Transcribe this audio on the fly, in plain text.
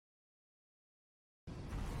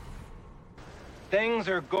Things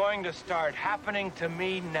are going to start happening to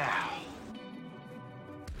me now.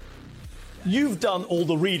 You've done all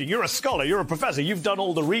the reading. You're a scholar. You're a professor. You've done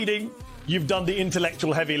all the reading. You've done the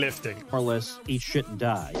intellectual heavy lifting. More or less, eat shit and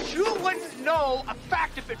die. You wouldn't know a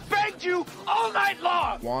fact if it begged you all night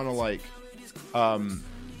long. Want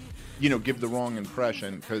to give the wrong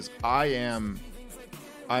impression because I am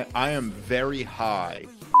very high.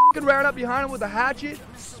 Right up behind him with a hatchet.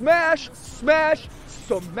 Smash, smash,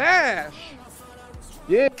 smash.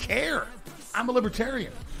 Yeah. Care. I'm a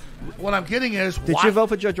libertarian. What I'm getting is, did you vote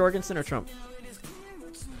for Joe Jorgensen or Trump?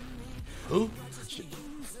 Who?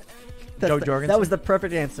 Joe Jorgensen. That was the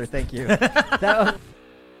perfect answer. Thank you.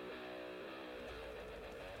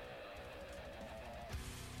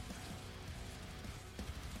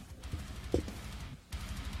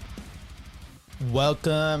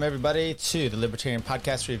 Welcome, everybody, to the Libertarian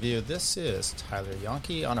Podcast Review. This is Tyler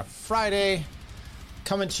Yonke on a Friday,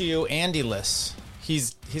 coming to you Andy-less.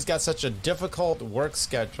 He's got such a difficult work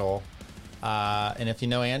schedule, and if you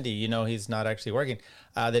know Andy, you know he's not actually working,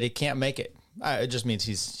 that he can't make it. It just means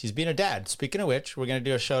he's being a dad. Speaking of which, we're going to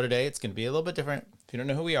do a show today. It's going to be a little bit different. If you don't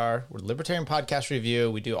know who we are, we're Libertarian Podcast Review.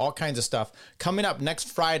 We do all kinds of stuff. Coming up next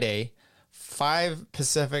Friday, 5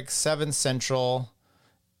 Pacific, 7 Central,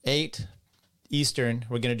 8 Eastern,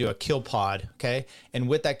 we're going to do a kill pod, okay? And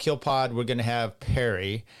with that kill pod, we're going to have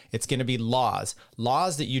Perry. It's going to be laws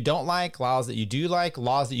that you don't like, laws that you do like,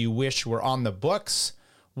 laws that you wish were on the books,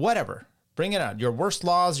 whatever. Bring it on. Your worst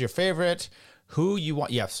laws, your favorite, who you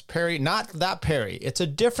want. Yes, Perry, not that Perry. It's a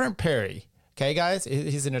different Perry, okay, guys?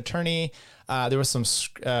 He's an attorney. There was some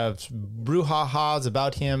brouhahas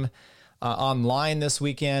about him online this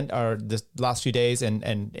weekend or this last few days,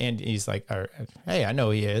 and he's like, hey, I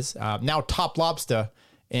know he is. Now Top Lobster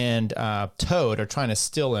and Toad are trying to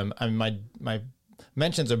steal him. I mean, my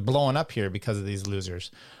mentions are blowing up here because of these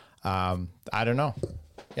losers. I don't know.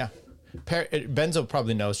 Yeah. Benzo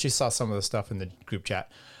probably knows. She saw some of the stuff in the group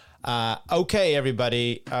chat. Okay,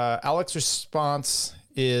 everybody. Alex's response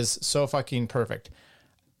is so fucking perfect.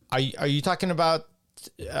 Are you talking about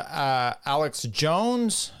Alex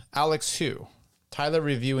Jones? Alex who? Tyler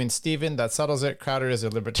reviewing Steven. That settles it. Crowder is a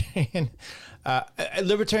libertarian.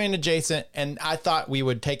 Libertarian adjacent. And I thought we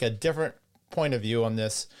would take a different point of view on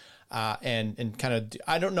this and kind of,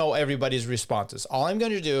 I don't know everybody's responses. All I'm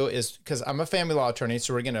going to do is, because I'm a family law attorney,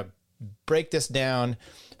 so we're going to break this down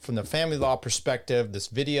from the family law perspective, this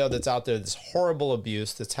video that's out there, this horrible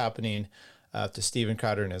abuse that's happening to Steven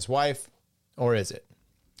Crowder and his wife. Or is it?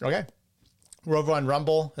 Okay. We're over on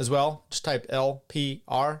Rumble as well. Just type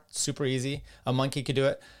LPR. Super easy. A monkey could do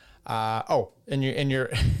it.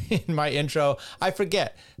 In my intro, I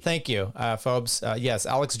forget. Thank you, folks. Yes,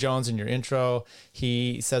 Alex Jones in your intro.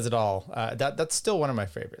 He says it all. That's still one of my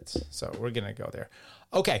favorites. So we're gonna go there.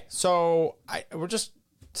 Okay, so we're just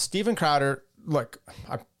Steven Crowder. Look,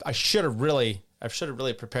 I should have really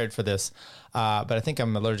prepared for this, but I think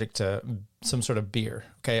I'm allergic to some sort of beer.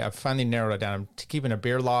 Okay, I've finally narrowed it down. I'm keeping a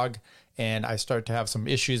beer log. And I start to have some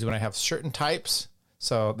issues when I have certain types.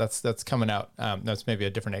 So that's coming out. That's maybe a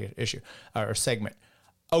different issue or segment.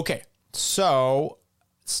 Okay, so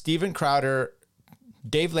Steven Crowder,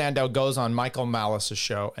 Dave Landau goes on Michael Malice's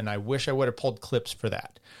show, and I wish I would have pulled clips for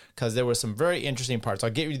that because there were some very interesting parts.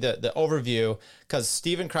 I'll give you the overview because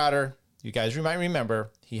Steven Crowder, you guys might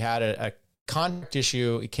remember, he had a contract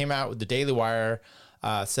issue. He came out with the Daily Wire,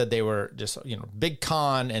 said they were just, big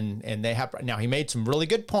con, and they have, now he made some really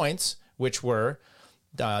good points, which were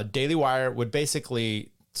Daily Wire would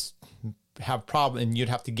basically have problem, and you'd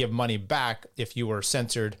have to give money back if you were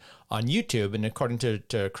censored on YouTube. And according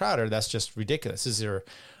to Crowder, that's just ridiculous. These are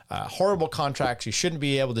horrible contracts. You shouldn't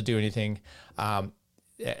be able to do anything.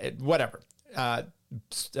 Whatever.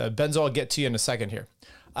 Benzo, I'll get to you in a second here.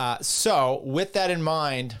 So with that in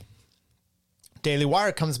mind, Daily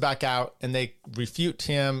Wire comes back out and they refute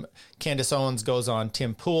him. Candace Owens goes on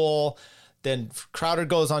Tim Pool. Then Crowder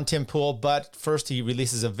goes on Tim Pool, but first he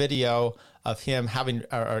releases a video of him having,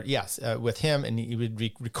 with him, and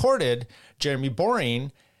he recorded Jeremy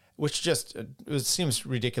Boring, which just seems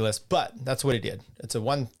ridiculous, but that's what he did. It's a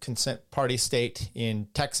one consent party state in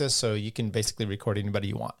Texas, so you can basically record anybody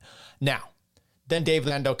you want. Now, then Dave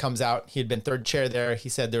Landau comes out. He had been third chair there. He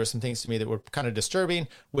said there were some things to me that were kind of disturbing,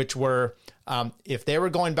 which were if they were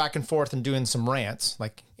going back and forth and doing some rants,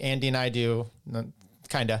 like Andy and I do,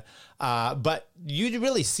 kind of. But you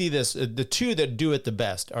really see this. The two that do it the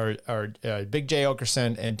best are Big J.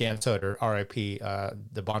 Okerson and Dan Soder, R.I.P.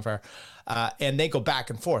 The Bonfire. And they go back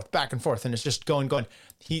and forth, and it's just going.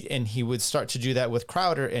 He would start to do that with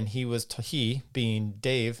Crowder, and he being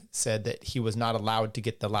Dave, said that he was not allowed to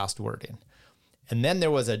get the last word in. And then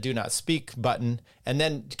there was a do not speak button, and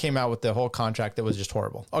then came out with the whole contract that was just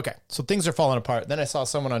horrible. Okay, so things are falling apart. Then I saw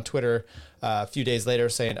someone on Twitter a few days later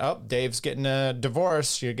saying, oh, Dave's getting a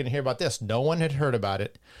divorce. You're going to hear about this. No one had heard about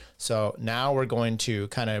it. So now we're going to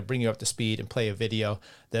kind of bring you up to speed and play a video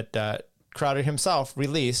that Crowder himself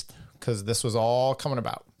released, because this was all coming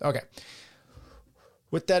about. Okay.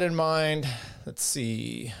 With that in mind, let's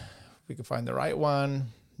see if we can find the right one.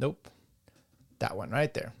 Nope. That one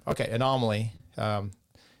right there. Okay, Anomaly. I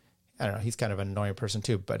don't know. He's kind of an annoying person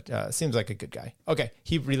too, but seems like a good guy. Okay,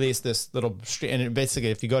 he released this little and basically,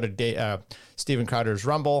 if you go to Steven Crowder's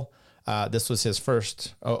Rumble, this was his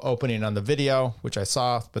first opening on the video, which I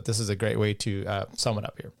saw. But this is a great way to sum it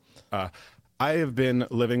up here. I have been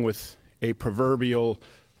living with a proverbial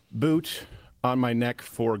boot on my neck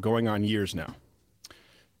for going on years now.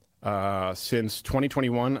 Since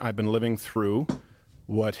 2021, I've been living through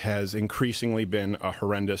what has increasingly been a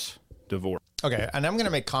horrendous divorce. Okay, and I'm going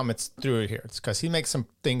to make comments through it here because he makes some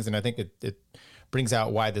things, and I think it brings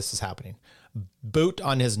out why this is happening. Boot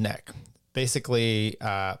on his neck. Basically,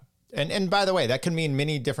 and by the way, that could mean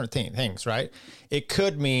many different things, right? It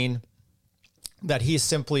could mean that he's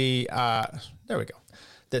simply, there we go,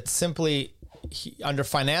 that simply under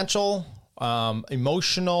financial,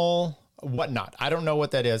 emotional, whatnot. I don't know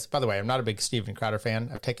what that is. By the way, I'm not a big Steven Crowder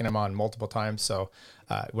fan. I've taken him on multiple times, so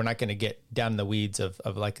we're not going to get down in the weeds of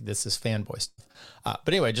like this is fanboy stuff.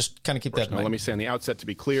 But anyway, just kind of keep that in mind. Let me say on the outset, to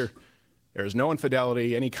be clear, there is no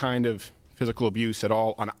infidelity, any kind of physical abuse at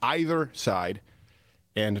all on either side.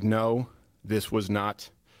 And no, this was not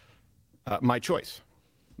my choice.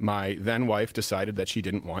 My then wife decided that she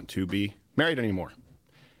didn't want to be married anymore.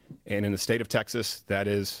 And in the state of Texas, that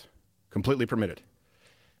is completely permitted.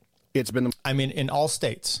 It's been in all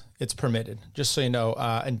states, it's permitted. Just so you know,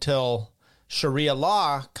 until Sharia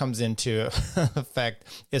law comes into effect,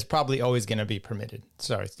 it's probably always going to be permitted.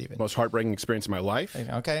 Sorry, Steven. Most heartbreaking experience of my life.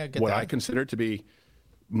 Okay, I get what that. I consider to be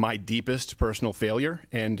my deepest personal failure.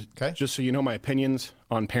 And just so you know, my opinions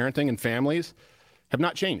on parenting and families have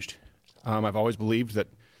not changed. I've always believed that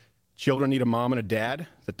children need a mom and a dad,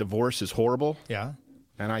 that divorce is horrible. Yeah.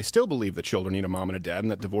 And I still believe that children need a mom and a dad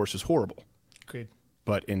and that divorce is horrible. Agreed.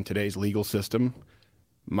 But in today's legal system,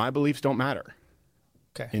 my beliefs don't matter.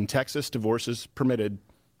 Okay. In Texas, divorce is permitted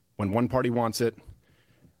when one party wants it,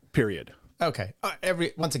 period. Okay.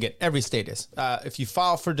 Once again, every state is. If you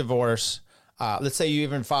file for divorce, let's say you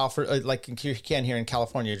even file for, like you can here in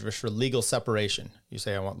California, just for legal separation. You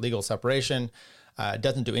say, I want legal separation. It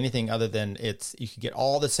doesn't do anything other than you could get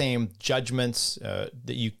all the same judgments that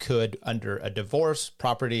you could under a divorce,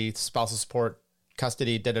 property, spousal support,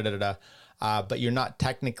 custody, but you're not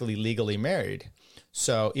technically legally married.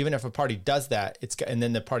 So even if a party does that, and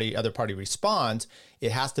then the other party responds,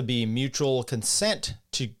 it has to be mutual consent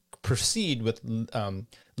to proceed with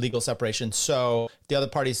legal separation. So if the other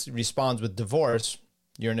party responds with divorce,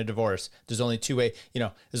 you're in a divorce. There's only two ways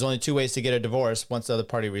to get a divorce once the other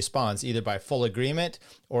party responds, either by full agreement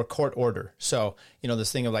or court order. So,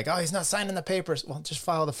 this thing of like, oh, he's not signing the papers. Well, just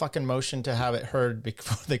file the fucking motion to have it heard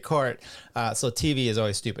before the court. So TV is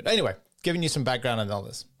always stupid. Anyway, giving you some background on all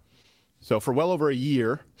this. So for well over a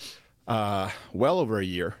year,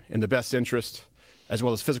 in the best interest as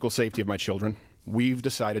well as physical safety of my children, we've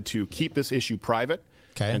decided to keep this issue private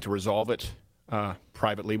and to resolve it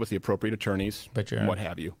privately with the appropriate attorneys, and what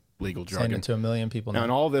have you, legal jargon. Saying it to a million people now.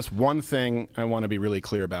 And all this, one thing I want to be really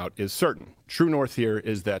clear about is certain. True north here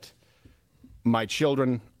is that my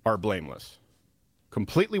children are blameless,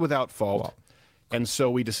 completely without fault, Wow. And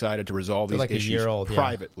so we decided to resolve these like issues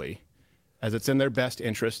privately, as it's in their best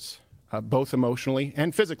interests, both emotionally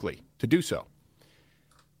and physically, to do so.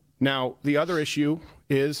 Now, the other issue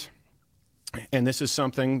is, and this is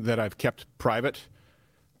something that I've kept private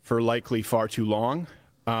for likely far too long.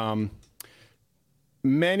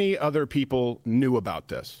 Many other people knew about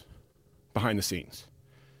this behind the scenes.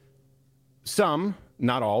 Some,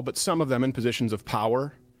 not all, but some of them in positions of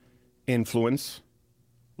power, influence,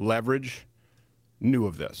 leverage, knew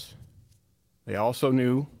of this. They also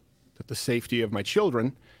knew that the safety of my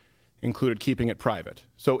children included keeping it private.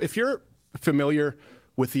 So if you're familiar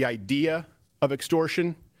with the idea of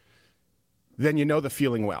extortion, then you know the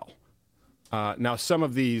feeling well. Now, some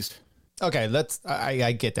of these... Okay,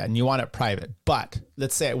 I get that, and you want it private. But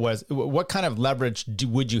let's say it was, what kind of leverage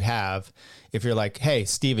would you have if you're like, hey,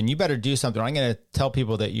 Steven, you better do something. I'm going to tell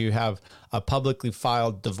people that you have a publicly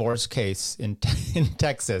filed divorce case in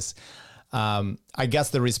Texas. I guess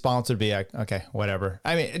the response would be like, okay, whatever.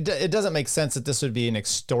 I mean, it doesn't make sense that this would be an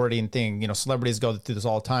extorting thing. You know, celebrities go through this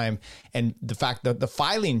all the time. And the fact that the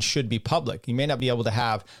filing should be public. You may not be able to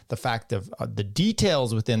have the fact of the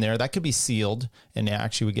details within there. That could be sealed. And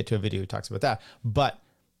actually we get to a video that talks about that. But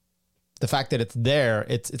the fact that it's there,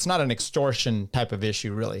 it's not an extortion type of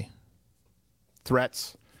issue, really.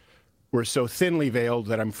 Threats were so thinly veiled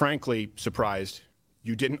that I'm frankly surprised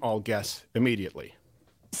you didn't all guess immediately.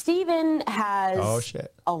 Stephen has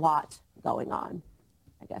a lot going on,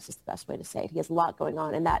 I guess is the best way to say it. He has a lot going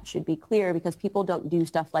on, and that should be clear because people don't do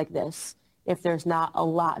stuff like this if there's not a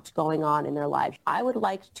lot going on in their lives. I would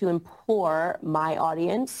like to implore my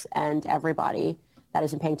audience and everybody that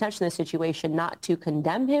isn't paying attention to this situation not to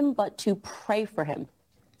condemn him, but to pray for him.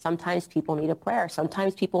 Sometimes people need a prayer.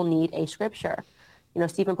 Sometimes people need a scripture. You know,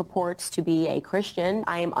 Stephen purports to be a Christian.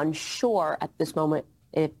 I am unsure at this moment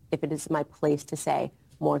if it is my place to say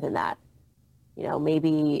more than that. You know,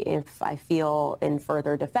 maybe if I feel in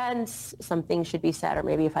further defense, some things should be said, or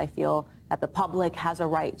maybe if I feel that the public has a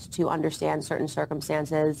right to understand certain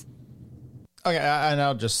circumstances. Okay, and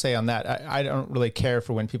I'll just say on that, I don't really care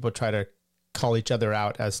for when people try to call each other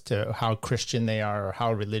out as to how Christian they are or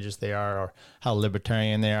how religious they are or how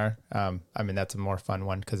libertarian they are. I mean, that's a more fun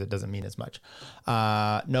one because it doesn't mean as much.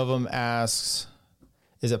 Novum asks,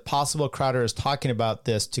 is it possible Crowder is talking about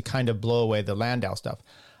this to kind of blow away the Landau stuff?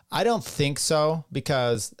 I don't think so,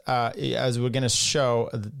 because as we're going to show,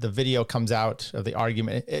 the video comes out of the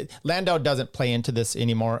argument. Landau doesn't play into this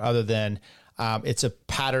anymore, other than it's a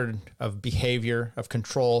pattern of behavior, of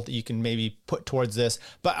control that you can maybe put towards this.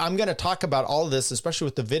 But I'm going to talk about all of this, especially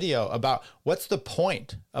with the video, about what's the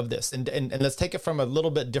point of this. And let's take it from a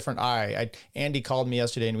little bit different eye. Andy called me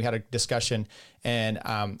yesterday and we had a discussion, and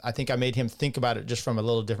I think I made him think about it just from a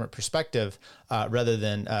little different perspective rather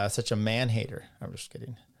than such a man-hater. I'm just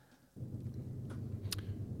kidding.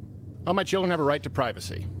 Well, my children have a right to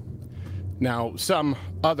privacy. Now, some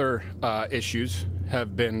other issues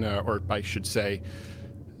have been, or I should say,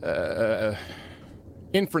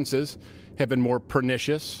 inferences have been more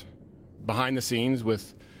pernicious behind the scenes,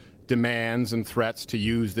 with demands and threats to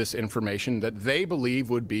use this information that they believe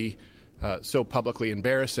would be so publicly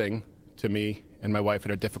embarrassing to me and my wife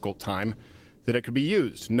at a difficult time that it could be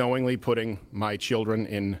used, knowingly putting my children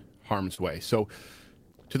in harm's way. So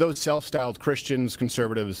to those self-styled Christians,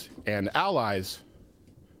 conservatives, and allies,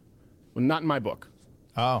 well, not in my book.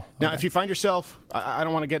 Oh. Okay. Now, if you find yourself, I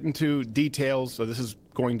don't want to get into details, so this is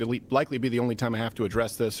going to likely be the only time I have to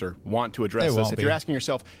address this or want to address this. If you're asking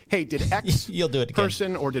yourself, hey, did X You'll do it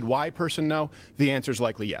person or did Y person know? The answer is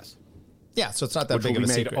likely yes. Yeah, so it's not that big of a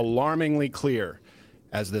secret. Which will be made alarmingly clear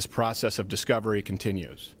as this process of discovery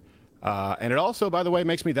continues. And it also, by the way,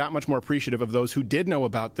 makes me that much more appreciative of those who did know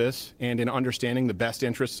about this and, in understanding the best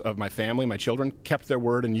interests of my family, my children, kept their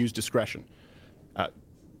word and used discretion.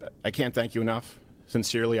 I can't thank you enough.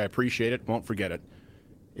 Sincerely, I appreciate it. Won't forget it.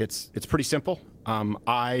 It's pretty simple.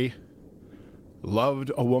 I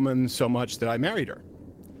loved a woman so much that I married her.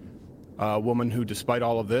 A woman who, despite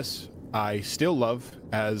all of this, I still love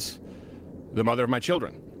as the mother of my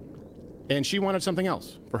children. And she wanted something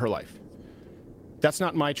else for her life. That's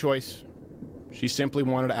not my choice. She simply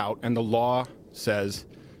wanted out, and the law says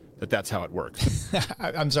that that's how it works.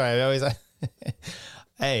 I'm sorry. I always...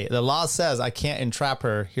 Hey, the law says I can't entrap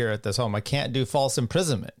her here at this home. I can't do false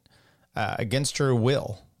imprisonment against her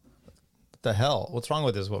will. What the hell? What's wrong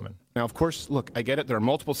with this woman? Now, of course, look, I get it. There are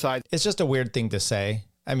multiple sides. It's just a weird thing to say.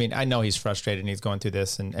 I mean, I know he's frustrated and he's going through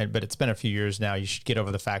this, but it's been a few years now. You should get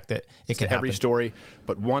over the fact that it can happen. Every story.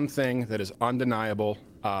 But one thing that is undeniable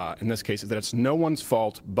in this case is that it's no one's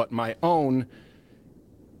fault but my own,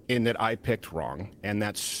 in that I picked wrong. And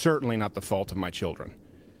that's certainly not the fault of my children.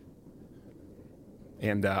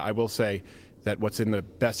 And I will say that what's in the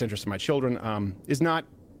best interest of my children is not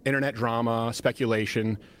internet drama,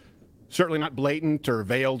 speculation, certainly not blatant or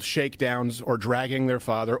veiled shakedowns or dragging their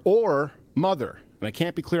father or mother, and I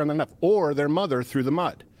can't be clear on that enough, or their mother through the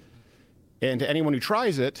mud. And to anyone who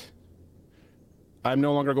tries it, I'm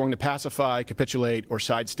no longer going to pacify, capitulate, or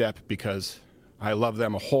sidestep, because I love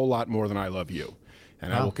them a whole lot more than I love you.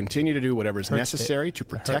 And I will continue to do whatever is necessary to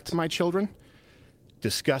protect my children.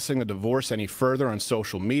 Discussing the divorce any further on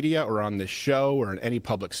social media or on this show or in any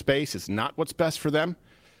public space is not what's best for them.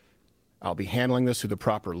 I'll be handling this through the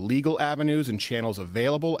proper legal avenues and channels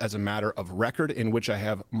available as a matter of record, in which I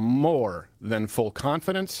have more than full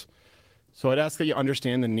confidence. So I'd ask that you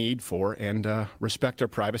understand the need for and respect our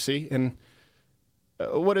privacy in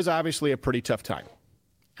what is obviously a pretty tough time.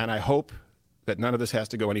 And I hope that none of this has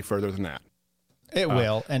to go any further than that. It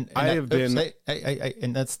will, and I have been.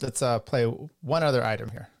 And let's play one other item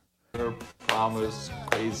here. Her promise,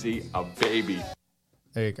 crazy, a baby.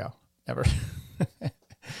 There you go. Never.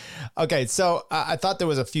 Okay, so I thought there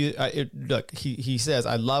was a few. Look, he says,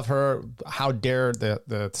 I love her. How dare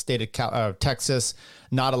the state of Texas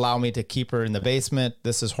not allow me to keep her in the basement?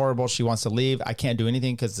 This is horrible. She wants to leave. I can't do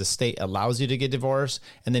anything because the state allows you to get divorced.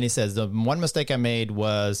 And then he says, the one mistake I made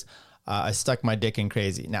was I stuck my dick in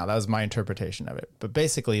crazy. Now, that was my interpretation of it. But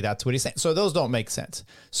basically, that's what he's saying. So those don't make sense.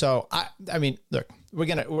 So, I mean, look,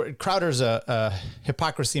 Crowder's a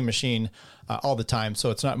hypocrisy machine all the time. So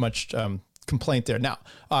it's not much complaint there. Now,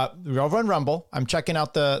 we're over on Rumble. I'm checking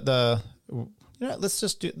out let's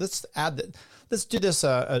do this,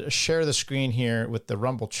 share the screen here with the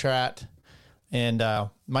Rumble chat. And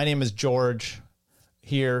my name is George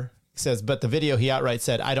here. He says, but the video he outright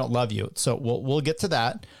said, I don't love you. So we'll get to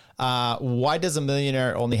that. Why does a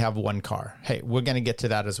millionaire only have one car? Hey, we're going to get to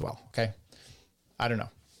that as well. Okay. I don't know.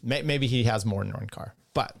 Maybe he has more than one car,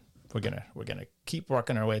 but we're going to keep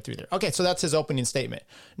working our way through there. Okay. So that's his opening statement.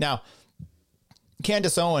 Now,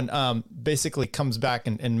 Candace Owen basically comes back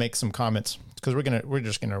and makes some comments because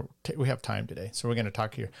we have time today. So we're going to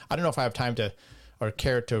talk here. I don't know if I have time or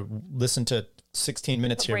care to listen to 16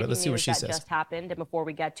 minutes here, but let's see what she says. Just happened. And before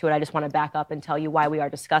we get to it, I just want to back up and tell you why we are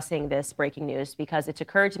discussing this breaking news, because it's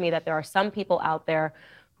occurred to me that there are some people out there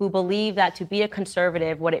who believe that to be a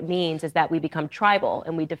conservative, what it means is that we become tribal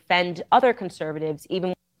and we defend other conservatives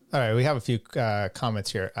even. All right, we have a few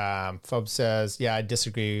comments here. Phobe says, yeah, I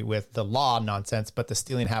disagree with the law nonsense, but the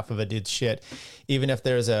stealing half of a dude's shit, even if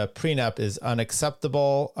there's a prenup, is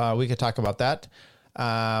unacceptable. We could talk about that.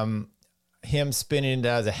 Him spinning it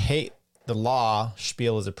as a hate the law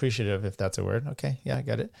spiel is appreciative, if that's a word. Okay, yeah, I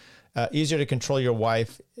got it. Easier to control your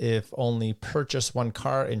wife if only purchase one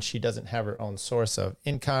car and she doesn't have her own source of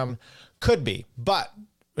income. Could be, but,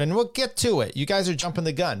 and we'll get to it. You guys are jumping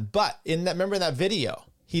the gun. But remember that video?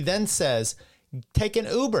 He then says, take an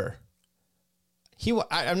Uber.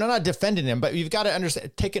 I'm not defending him, but you've got to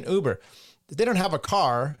understand, take an Uber. They don't have a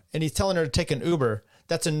car, and he's telling her to take an Uber.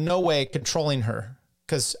 That's in no way controlling her,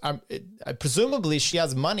 because presumably she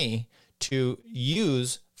has money to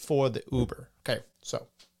use for the Uber. Okay, so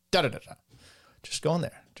just go in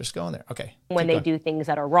there. Okay. When they do things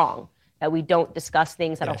that are wrong, that we don't discuss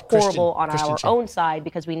things that are horrible on our own side,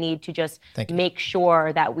 because we need to just make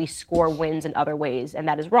sure that we score wins in other ways, and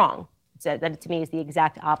that is wrong. So that to me is the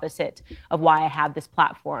exact opposite of why I have this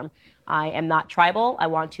platform. I am not tribal. I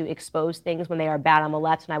want to expose things when they are bad on the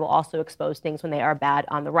left, and I will also expose things when they are bad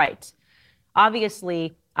on the right.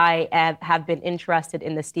 Obviously, I have been interested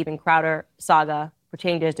in the Steven Crowder saga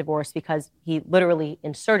pertaining to his divorce because he literally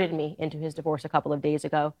inserted me into his divorce a couple of days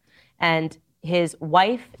ago. And his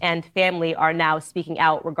wife and family are now speaking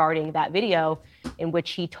out regarding that video in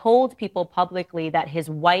which he told people publicly that his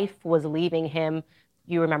wife was leaving him.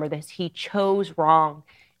 You remember this. He chose wrong.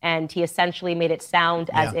 And he essentially made it sound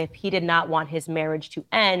as if he did not want his marriage to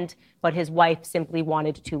end, but his wife simply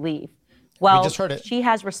wanted to leave. Well, she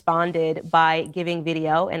has responded by giving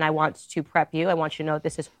video, and I want to prep you. I want you to know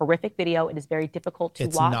this is horrific video. It is very difficult to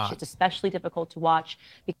watch. It's especially difficult to watch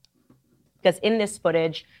because in this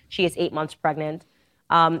footage, she is 8 months pregnant.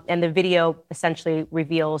 And the video essentially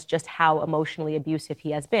reveals just how emotionally abusive he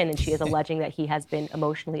has been. And she is alleging that he has been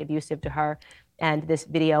emotionally abusive to her. And this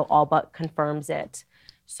video all but confirms it.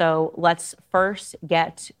 So let's first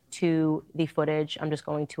get to the footage. I'm just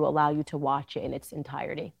going to allow you to watch it in its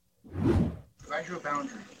entirety. I drew a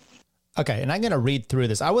boundary. Okay, and I'm going to read through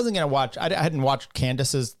this. I wasn't going to watch, I hadn't watched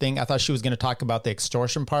Candace's thing. I thought she was going to talk about the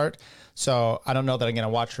extortion part. So I don't know that I'm going to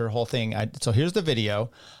watch her whole thing. So here's the video,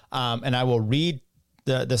 and I will read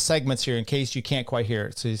the segments here in case you can't quite hear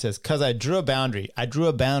it. So he says, because I drew a boundary. I drew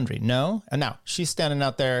a boundary. No? And now she's standing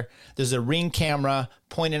out there. There's a Ring camera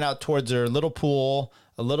pointing out towards her little pool,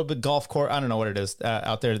 a little bit golf court. I don't know what it is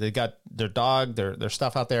out there. They got their dog, their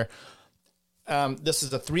stuff out there. This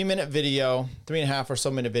is a 3-minute video, 3.5 or so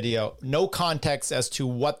minute video. No context as to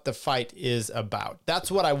what the fight is about. That's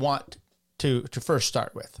what I want to first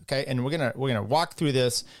start with. Okay, and we're gonna walk through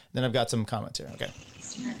this. Then I've got some comments here. Okay.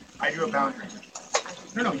 I drew a boundary.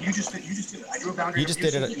 No, you just did it. I drew a boundary. You just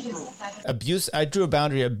did it. I drew a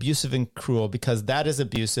boundary, abusive and cruel, because that is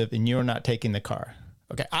abusive, and you're not taking the car.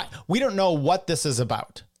 Okay. We don't know what this is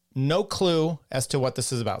about. No clue as to what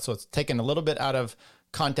this is about. So it's taken a little bit out of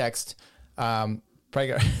context.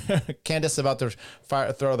 Candace about to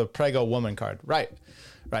throw the Prego woman card. Right.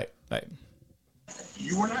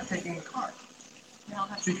 You are not taking the car.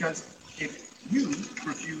 Because if you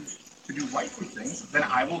refuse to do wifely things, then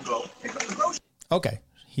I will go pick up the groceries. Okay.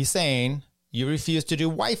 He's saying you refuse to do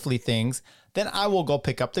wifely things, then I will go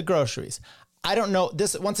pick up the groceries. I don't know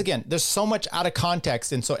this. Once again, there's so much out of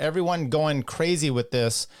context. And so everyone going crazy with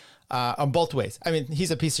this on both ways. I mean,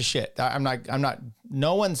 he's a piece of shit.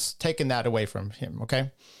 No one's taking that away from him.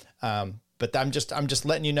 Okay. But I'm just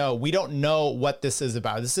letting you know, we don't know what this is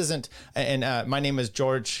about. This isn't, and my name is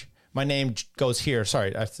George. My name goes here.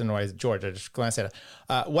 Sorry, I don't know why it's George. I just glanced at it.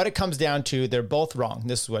 What it comes down to, they're both wrong.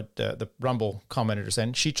 This is what the Rumble commenter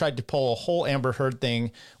said. She tried to pull a whole Amber Heard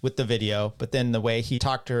thing with the video, but then the way he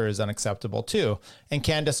talked to her is unacceptable too. And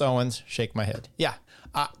Candace Owens, shake my head. Yeah,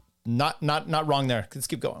 not wrong there. Let's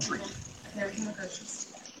keep going.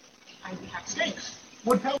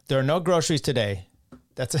 There are no groceries today.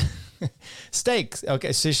 That's steaks.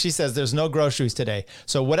 Okay, so she says there's no groceries today.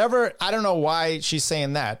 So whatever, I don't know why she's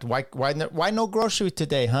saying that. Why no groceries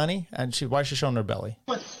today, honey? And why is she showing her belly?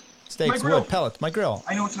 But Steaks, wood, pellets, my grill.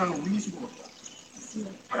 I know it's an unreasonable request,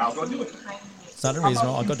 but I'll go do it. It's not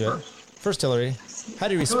unreasonable. I'll go do it. First, Hillary, how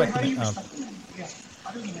do you respect Hillary, the how do you respect the man? Yes,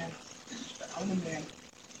 other than man, other than man.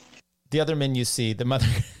 The other men you see, the mother.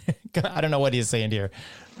 I don't know what he's saying here.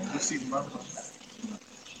 You see the mother.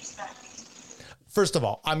 First of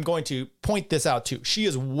all, I'm going to point this out too. She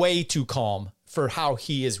is way too calm for how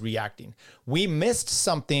he is reacting. We missed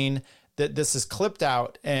something that this is clipped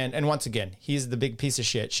out. And once again, he's the big piece of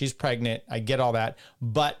shit. She's pregnant. I get all that.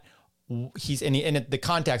 But the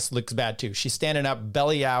context looks bad too. She's standing up,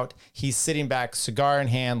 belly out. He's sitting back, cigar in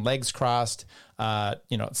hand, legs crossed,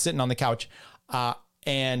 sitting on the couch.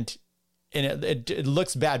 And it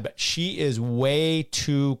looks bad, but she is way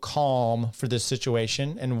too calm for this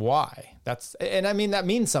situation. And why? I mean, that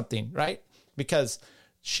means something, right? Because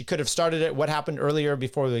she could have started it. What happened earlier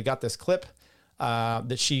before we got this clip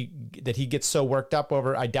that he gets so worked up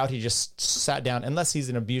over? I doubt he just sat down, unless he's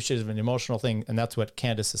an abusive and emotional thing. And that's what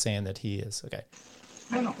Candace is saying that he is. Okay.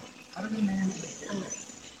 No. I don't mean man.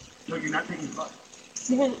 No, you're not taking the car.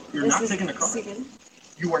 Stephen, you're not taking the car. Stephen,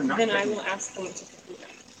 you are not. Then I will ask someone to pick me up.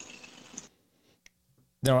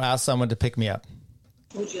 No, ask someone to pick me up.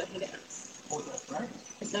 Would you like me to ask? Oh, that's right.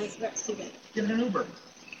 It's not correct, Stephen. Give it an Uber.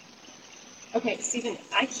 Okay, Stephen,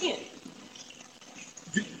 I can't.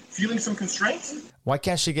 Feeling some constraints? Why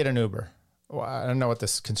can't she get an Uber? Well, I don't know what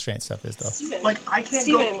this constraint stuff is, though. Stephen, like, I can't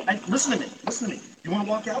go. Listen to me. You want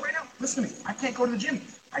to walk out right now? Listen to me. I can't go to the gym.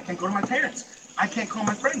 I can't go to my parents. I can't call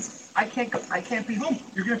my friends. I can't be home.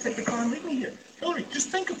 You're going to take the car and leave me here. Hillary, just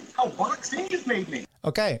think of how boxed in you've made me.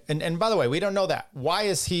 Okay. And by the way, we don't know that. Why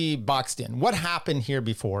is he boxed in? What happened here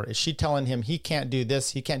before? Is she telling him he can't do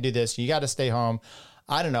this? He can't do this. You got to stay home.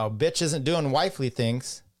 I don't know. Bitch isn't doing wifely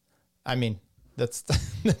things. I mean, let's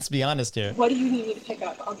be honest here. What do you need me to pick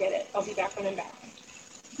up? I'll get it. I'll be back when I'm back.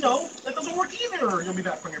 No, that doesn't work either. You'll be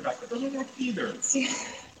back when you're back. That doesn't work either. See,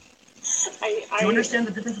 do you understand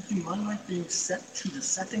the difference between my life being set to the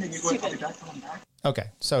second and you're going to be back when I'm back?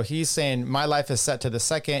 Okay, so he's saying my life is set to the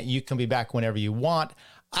second. You can be back whenever you want.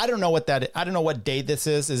 I don't know what day this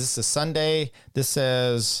is. Is this a Sunday? This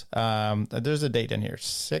says there's a date in here,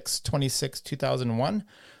 6/26/2001.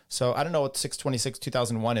 So I don't know what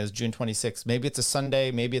 6/26/2001 is, June 26th. Maybe it's a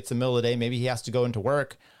Sunday. Maybe it's the middle of the day. Maybe he has to go into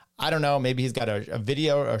work. I don't know. Maybe he's got a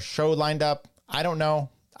video or a show lined up. I don't know.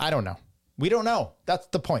 We don't know. That's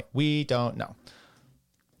the point. We don't know.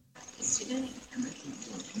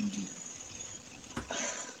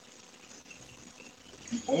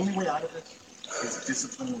 The only way out of it is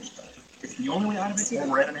discipline and respect. It's the only way out of it, or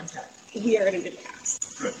we're at an impasse. We are at an impasse.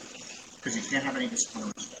 Good. Because you can't have any discipline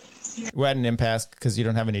and respect. We're at an impasse because you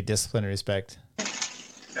don't have any discipline or respect.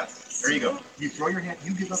 Yeah. There you go. You throw your hand.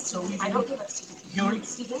 You give up so easily. I don't give up,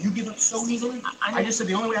 Stephen. You give up so easily. I just said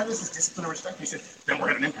the only way out of this is discipline and respect. You said, then we're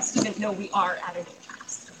at an impasse. Stephen, no, we are at an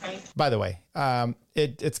impasse. Okay. By the way,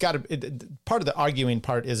 it's got part of the arguing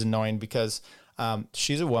part is annoying because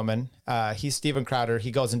she's a woman. He's Steven Crowder. He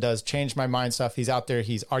goes and does change my mind stuff. He's out there.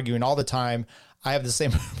 He's arguing all the time. I have the same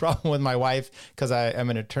problem with my wife because I am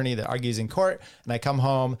an attorney that argues in court, and I come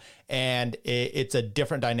home and it's a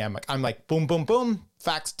different dynamic. I'm like, boom, boom, boom,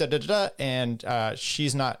 facts, da, da, da, da, and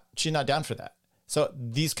she's not down for that. So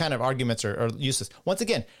these kind of arguments are useless. Once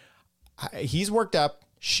again, he's worked up.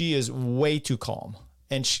 She is way too calm.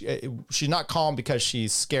 And she's not calm because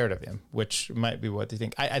she's scared of him, which might be what they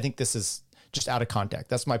think. I think this is just out of context.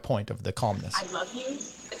 That's my point of the calmness. I love you,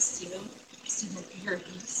 but Stephen,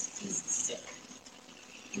 he's sick.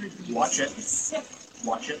 Watch it. He's sick.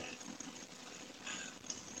 Watch it.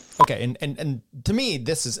 Okay, and to me,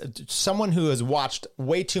 this is someone who has watched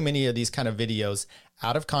way too many of these kind of videos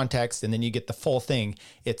out of context, and then you get the full thing.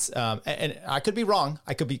 It's and I could be wrong.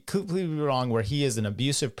 I could be completely wrong where he is an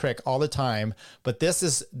abusive prick all the time. But this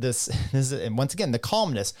is and once again, the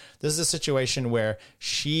calmness. This is a situation where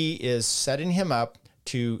she is setting him up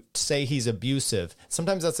to say he's abusive.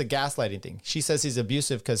 Sometimes that's a gaslighting thing. She says he's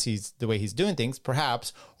abusive because he's the way he's doing things,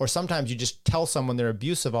 perhaps, or sometimes you just tell someone they're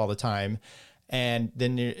abusive all the time, and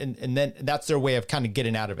then and then that's their way of kind of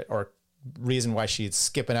getting out of it, or reason why she's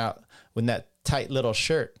skipping out with that tight little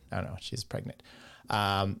shirt. I don't know. She's pregnant.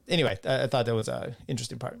 Anyway, I thought that was an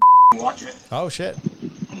interesting part. Watch it. Oh shit.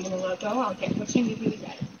 I'm gonna let go. I'll get what you need me to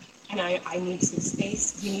get. And I need some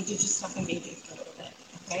space. You need to just fucking baby for a little bit.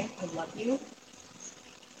 Okay? I love you.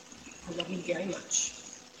 I love you very much.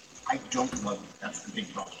 I don't love you. That's the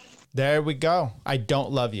big problem. There we go. I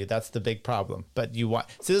don't love you. That's the big problem. But you want,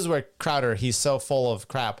 see, this is where Crowder, he's so full of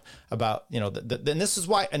crap about, you know, and this is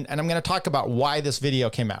why, and I'm going to talk about why this video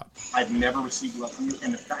came out. I've never received love from you.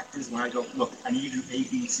 And the fact is, when I go, look, I need you to do A,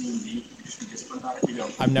 B, C, and D, you just be disciplined about it. You go,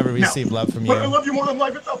 I've never received love from you. But I love you more than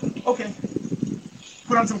life itself. Okay.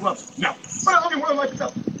 Put on some gloves. No. But I love you more than life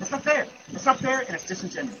itself. That's not fair. That's not fair, and it's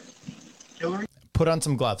disingenuous. Hillary? Put on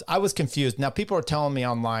some gloves. I was confused. Now, people are telling me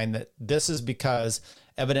online that this is because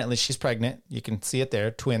evidently she's pregnant. You can see it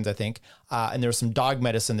there, twins, I think. And there was some dog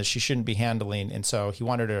medicine that she shouldn't be handling. And so he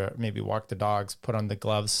wanted her to maybe walk the dogs, put on the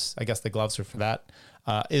gloves. I guess the gloves are for that.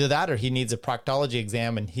 Either that or he needs a proctology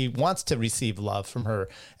exam and he wants to receive love from her.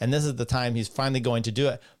 And this is the time he's finally going to do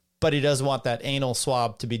it. But he does want that anal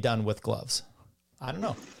swab to be done with gloves. I don't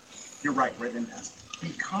know. You're right, then past.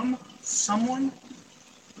 Become someone,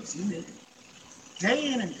 listen to me,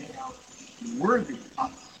 day in and day out, worthy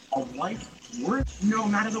of a wife. No,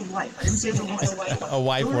 not as a wife. I didn't say as a wife. A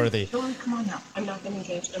wife worthy. Hillary, come on now. I'm not going to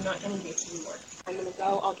engage. I'm not going to engage anymore. I'm going to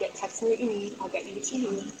go. I'll text me what you need. I'll get you what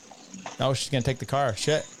you need. Oh, she's going to take the car.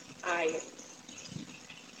 Shit. I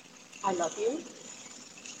love you.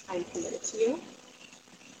 I'm committed to you.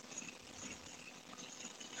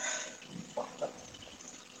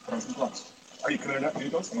 Put on some gloves. Are you committed enough to do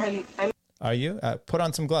those? Are you? Put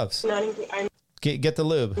on some gloves. I'm Get the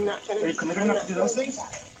lube. not trying to. Are you committed enough to do those things?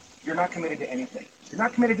 You're not committed to anything. You're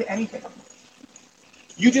not committed to anything.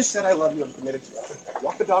 You just said I love you. I'm committed to you.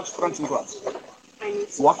 Walk the dogs. Put on some gloves.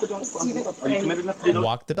 Walk the dogs. Put on some gloves. Are you committed enough to do those?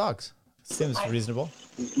 Walk the dogs. Seems reasonable.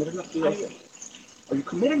 Are you committed enough to do those things? Are you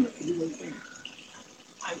committed enough to do those things?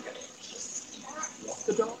 I'm going to just walk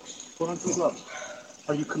the dogs. Put on some gloves.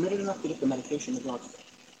 Are you committed enough to get the medication the dogs?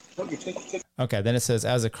 No, you take. Okay, then it says,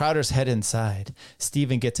 as the Crowders head inside,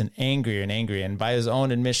 Stephen gets angrier and angrier, and by his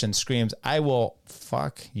own admission screams, "I will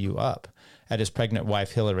fuck you up," at his pregnant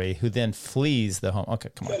wife, Hillary, who then flees the home. Okay,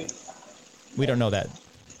 come on. We don't know that.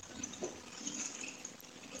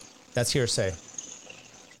 That's hearsay.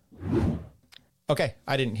 Okay,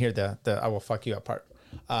 I didn't hear the "I will fuck you up" part.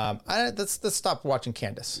 Let's stop watching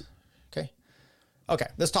Candace. Okay,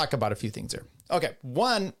 let's talk about a few things here. Okay,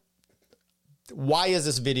 one, why is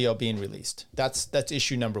this video being released? That's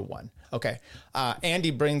issue number one. Okay. Andy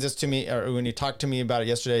brings this to me, or when he talked to me about it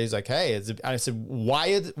yesterday, he's like, "Hey," I said, what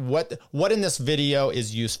in this video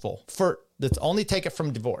is useful let's only take it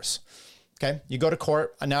from divorce. Okay. You go to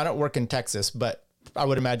court. Now I don't work in Texas, but I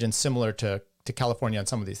would imagine similar to California on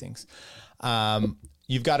some of these things.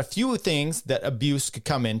 You've got a few things that abuse could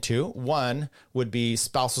come into. One would be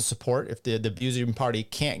spousal support. If the abusing party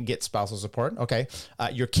can't get spousal support, okay.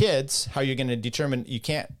 Your kids, how you're going to determine, you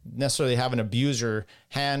can't necessarily have an abuser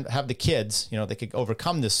have the kids, they could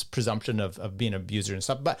overcome this presumption of being an abuser and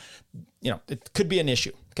stuff, but it could be an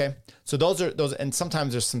issue. Okay. So those, and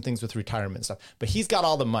sometimes there's some things with retirement and stuff, but he's got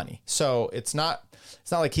all the money. So it's not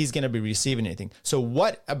like he's going to be receiving anything. So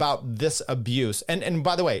what about this abuse? And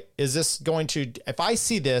by the way, is this going to, if I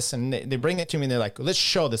see this and they bring it to me and they're like, let's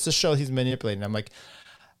show he's manipulating. I'm like,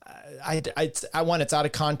 I want, it's out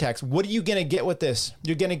of context. What are you going to get with this?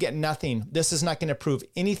 You're going to get nothing. This is not going to prove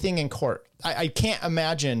anything in court. I can't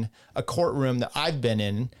imagine a courtroom that I've been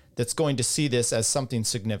in that's going to see this as something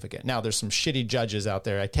significant. Now there's some shitty judges out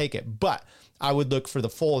there. I take it, but I would look for the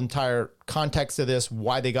full entire context of this,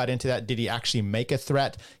 why they got into that. Did he actually make a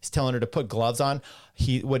threat? He's telling her to put gloves on.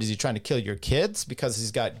 What is he trying to kill your kids because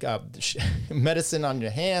he's got medicine on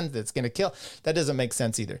your hand that's going to kill? That doesn't make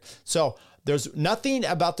sense either. So there's nothing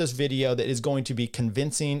about this video that is going to be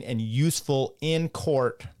convincing and useful in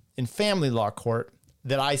court, in family law court,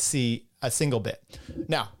 that I see a single bit.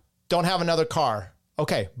 Now, don't have another car.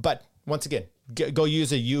 Okay, but once again, go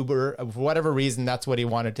use a Uber. For whatever reason, that's what he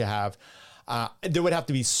wanted to have. There would have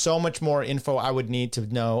to be so much more info I would need to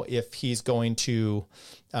know if he's going to,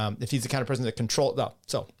 if he's the kind of person that control. No.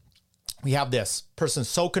 So we have this person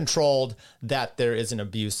so controlled that there is an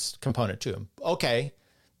abuse component to him. Okay,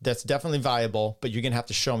 that's definitely viable, but you're going to have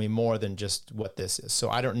to show me more than just what this is. So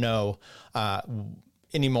I don't know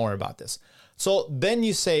any more about this. So then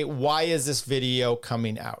you say, why is this video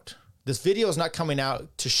coming out? This video is not coming out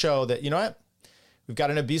to show that, you know what? we've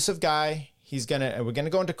got an abusive guy. We're gonna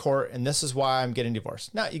go into court, and this is why I'm getting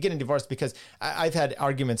divorced. No, you're getting divorced because I've had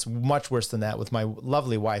arguments much worse than that with my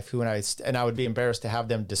lovely wife, who and I would be embarrassed to have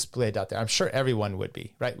them displayed out there. I'm sure everyone would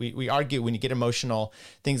be, right? We argue when you get emotional,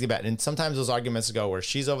 things get bad, and sometimes those arguments go where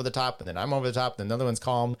she's over the top, and then I'm over the top, and the other one's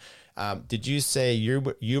calm. Did you say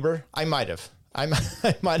Uber? I might have. I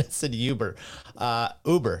might have said Uber.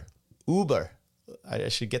 Uber. I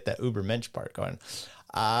should get that Uber mensch part going.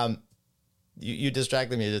 You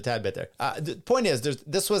distracted me a tad bit there. The point is,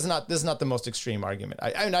 this is not the most extreme argument.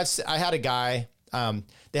 I had a guy.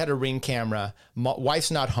 They had a Ring camera.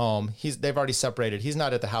 Wife's not home. They've already separated. He's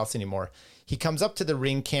not at the house anymore. He comes up to the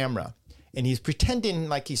Ring camera and he's pretending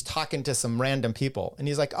like he's talking to some random people. And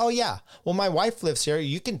he's like, "Oh yeah, well my wife lives here.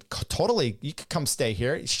 You can come stay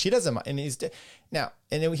here. She doesn't mind."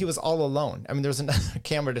 And he was all alone. I mean, there was another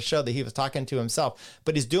camera to show that he was talking to himself,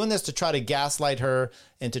 but he's doing this to try to gaslight her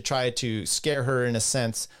and to try to scare her in a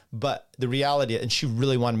sense. But the reality, and she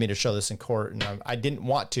really wanted me to show this in court, and I didn't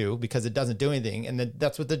want to because it doesn't do anything. And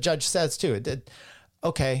that's what the judge says too. It did.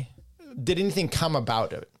 Okay. Did anything come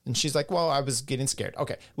about it? And she's like, well, I was getting scared.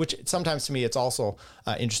 Okay. Which sometimes to me, it's also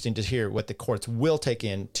interesting to hear what the courts will take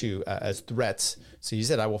into as threats. So you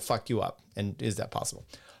said, I will fuck you up. And is that possible?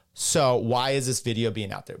 So why is this video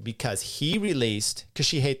being out there? Because he released, because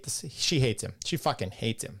she hates him. She fucking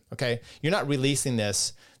hates him. Okay. You're not releasing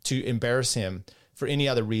this to embarrass him for any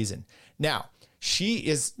other reason. Now,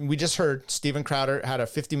 we just heard Steven Crowder had a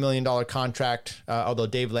 $50 million contract, although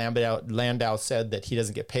Dave Landau said that he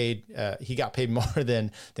doesn't get paid. He got paid more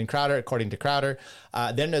than Crowder, according to Crowder.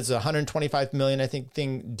 Then there's a $125 million, I think,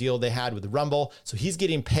 deal they had with Rumble. So he's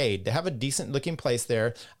getting paid. They have a decent looking place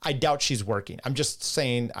there. I doubt she's working. I'm just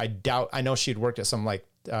saying, I know she'd worked at some like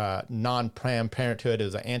non-Planned Parenthood. It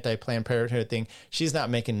was an anti-Planned Parenthood thing. She's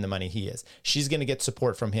not making the money he is. She's going to get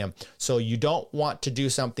support from him. So you don't want to do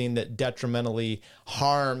something that detrimentally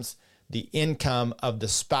harms the income of the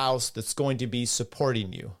spouse that's going to be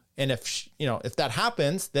supporting you. And if that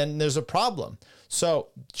happens, then there's a problem. So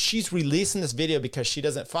she's releasing this video because she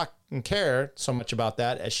doesn't fucking care so much about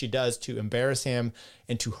that as she does to embarrass him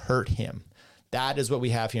and to hurt him. That is what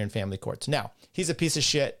we have here in family courts. Now, he's a piece of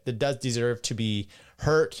shit that does deserve to be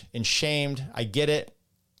hurt and shamed. I get it.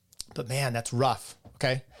 But man, that's rough.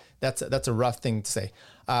 Okay. That's a rough thing to say.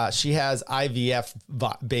 She has IVF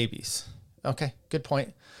babies. Okay. Good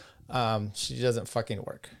point. She doesn't fucking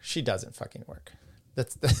work.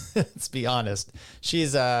 Let's be honest.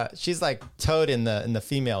 She's like Toad in the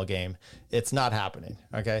female game. It's not happening.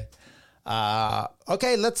 Okay.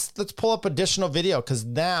 Okay, let's pull up additional video because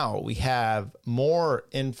now we have more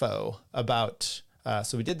info about.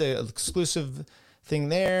 So we did the exclusive thing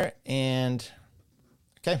there, and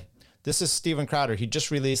okay, this is Steven Crowder. He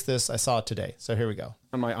just released this. I saw it today. So here we go.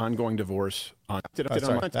 On my ongoing divorce, go to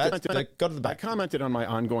the back. I commented on my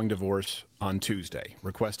ongoing divorce on Tuesday,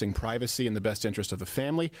 requesting privacy in the best interest of the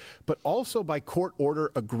family, but also by court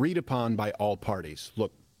order agreed upon by all parties.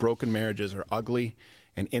 Look, broken marriages are ugly.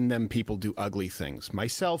 And in them, people do ugly things.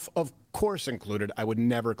 Myself, of course, included. I would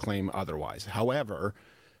never claim otherwise. However,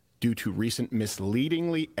 due to recent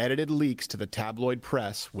misleadingly edited leaks to the tabloid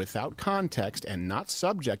press without context and not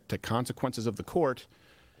subject to consequences of the court,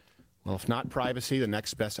 well, if not privacy, the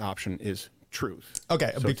next best option is truth.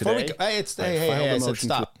 Okay, so before we go,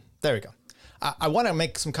 stop. There we go. I want to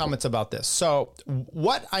make some comments about this. So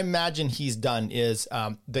what I imagine he's done is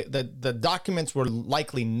the documents were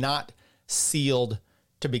likely not sealed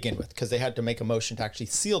to begin with, because they had to make a motion to actually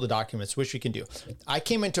seal the documents, which we can do. I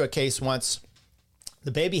came into a case once,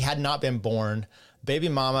 the baby had not been born. Baby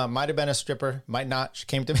mama might have been a stripper, might not. She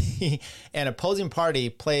came to me, and opposing party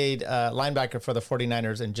played linebacker for the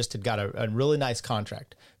 49ers and just had got a really nice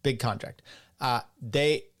contract, big contract.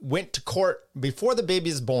 They went to court before the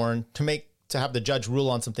baby is born to have the judge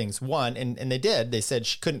rule on some things. One, and they did. They said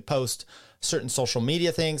she couldn't post certain social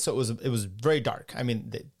media things, so it was very dark. I mean,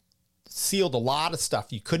 they sealed a lot of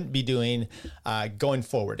stuff you couldn't be doing going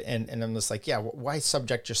forward. And I'm just like, yeah, why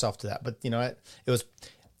subject yourself to that? But you know what? It was,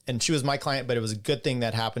 and she was my client, but it was a good thing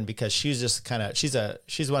that happened because she's just kind of,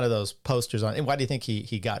 she's one of those posters on, and why do you think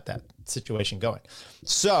he got that situation going?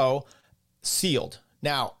 So sealed.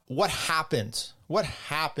 Now, what happens? What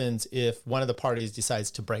happens if one of the parties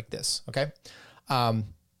decides to break this? Okay.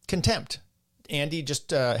 Contempt. Andy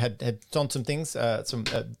just had done some things,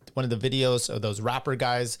 one of the videos of those rapper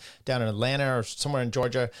guys down in Atlanta or somewhere in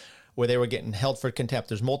Georgia where they were getting held for contempt.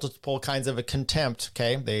 There's multiple kinds of a contempt,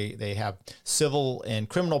 okay? They have civil and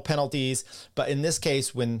criminal penalties, but in this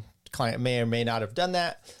case, when the client may or may not have done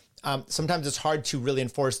that, sometimes it's hard to really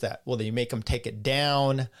enforce that. Well, then you make them take it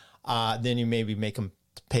down, then you maybe make them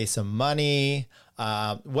pay some money,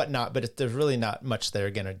 whatnot, but there's really not much they're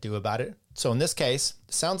going to do about it. So in this case,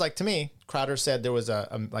 it sounds like to me, Crowder said there was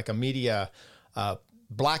a media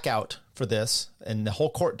blackout for this, and the whole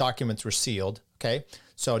court documents were sealed. Okay.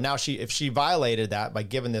 So now if she violated that by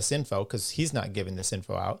giving this info, because he's not giving this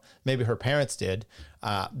info out, maybe her parents did,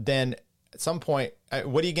 then at some point,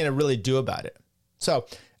 what are you going to really do about it? So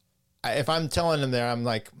if I'm telling him there, I'm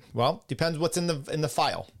like, well, depends what's in the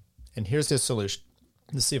file. And here's his solution.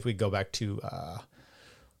 Let's see if we go back to,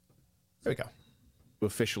 there we go.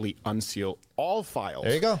 Officially unseal all files.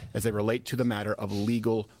 There you go. As they relate to the matter of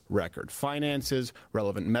legal record. Finances,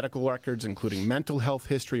 relevant medical records, including mental health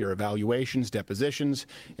history or evaluations, depositions,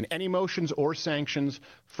 and any motions or sanctions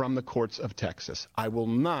from the courts of Texas. I will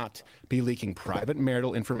not be leaking private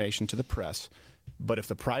marital information to the press, but if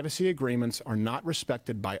the privacy agreements are not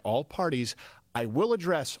respected by all parties, I will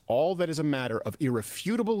address all that is a matter of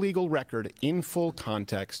irrefutable legal record in full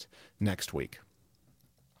context next week.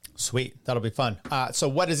 Sweet. That'll be fun. So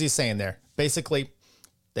what is he saying there? Basically,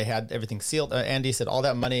 they had everything sealed. Andy said all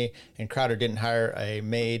that money, and Crowder didn't hire a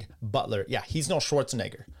maid butler. Yeah, he's no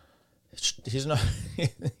Schwarzenegger. He's no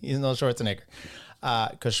Schwarzenegger.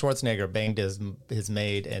 Because Schwarzenegger banged his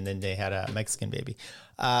maid, and then they had a Mexican baby.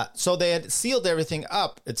 So they had sealed everything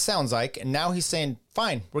up, it sounds like, and now he's saying,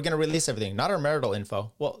 fine, we're going to release everything, not our marital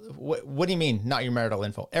info. Well, what do you mean, not your marital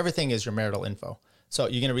info? Everything is your marital info. So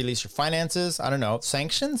you're going to release your finances? I don't know.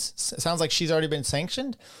 Sanctions? Sounds like she's already been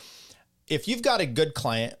sanctioned. If you've got a good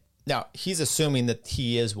client, now he's assuming that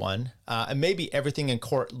he is one, and maybe everything in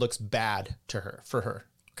court looks bad for her.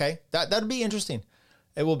 Okay, that'd be interesting.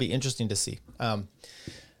 It will be interesting to see.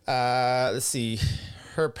 Let's see.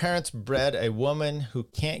 Her parents bred a woman who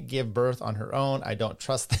can't give birth on her own. I don't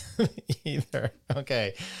trust them either.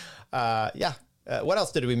 Okay. Yeah. What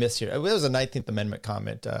else did we miss here? There was a 19th Amendment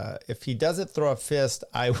comment. If he doesn't throw a fist,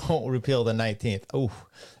 I won't repeal the 19th. Oh,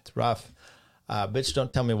 it's rough. Bitch,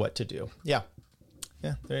 don't tell me what to do. Yeah.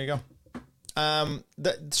 Yeah, there you go.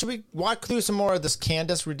 Should we walk through some more of this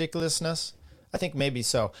Candace ridiculousness? I think maybe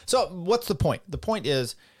so. So what's the point? The point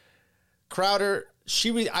is Crowder,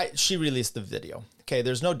 she released the video. Okay,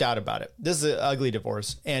 there's no doubt about it. This is an ugly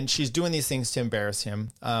divorce, and she's doing these things to embarrass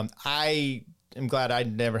him. I am glad I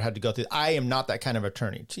never had to go through. I am not that kind of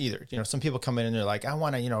attorney either. You know, some people come in and they're like, I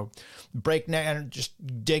want to, break neck and just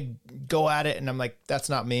go at it. And I'm like, that's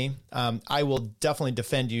not me. I will definitely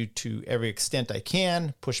defend you to every extent I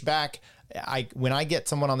can, push back. When I get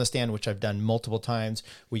someone on the stand, which I've done multiple times,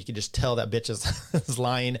 where you can just tell that bitch is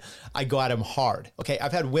lying, I go at him hard. Okay,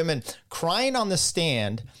 I've had women crying on the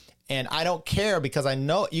stand, and I don't care because I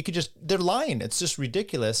know they're lying. It's just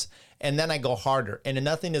ridiculous. And then I go harder. And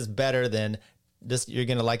nothing is better than this. You're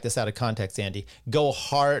going to like this out of context, Andy. Go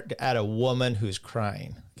hard at a woman who's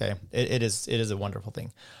crying. Okay, it is a wonderful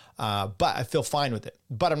thing. But I feel fine with it.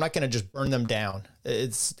 But I'm not going to just burn them down.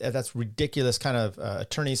 That's ridiculous kind of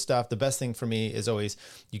attorney stuff. The best thing for me is always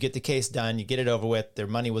you get the case done, you get it over with. Their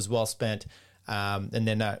money was well spent, and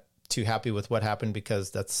they're not too happy with what happened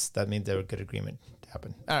because that means there was a good agreement to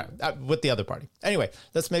happen. All right, with the other party. Anyway,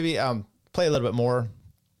 let's maybe play a little bit more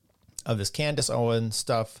of this Candace Owens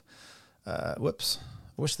stuff. Whoops.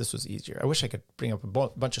 I wish this was easier. I wish I could bring up a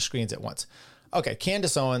bunch of screens at once. Okay,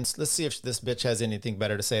 Candace Owens. Let's see if this bitch has anything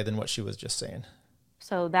better to say than what she was just saying.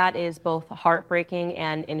 So that is both heartbreaking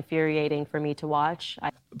and infuriating for me to watch.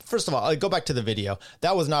 First of all, I'll go back to the video.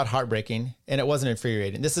 That was not heartbreaking, and it wasn't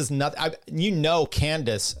infuriating. This is not,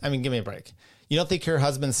 Candace, I mean, give me a break. You don't think her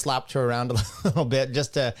husband slapped her around a little bit,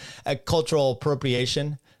 just a cultural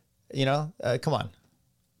appropriation? Come on.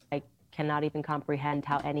 I cannot even comprehend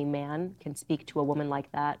how any man can speak to a woman like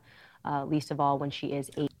that. Least of all when she is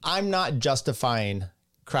 8. I'm not justifying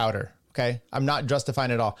Crowder, okay? I'm not justifying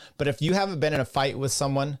it at all. But if you haven't been in a fight with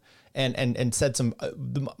someone and said some,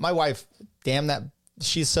 my wife, damn that,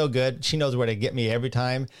 she's so good. She knows where to get me every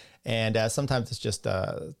time. And sometimes it's just,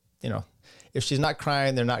 if she's not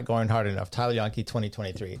crying, they're not going hard enough. Tyler Yonke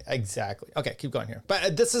 2023. Exactly. Okay, keep going here.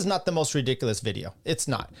 But this is not the most ridiculous video. It's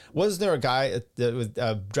not. Was there a guy that was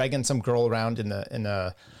dragging some girl around in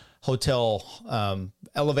the hotel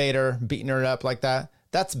elevator, beating her up like that?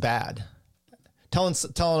 That's bad. Telling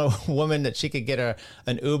a woman that she could get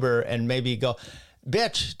an Uber and maybe go,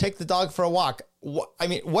 bitch, take the dog for a walk. What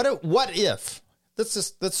if?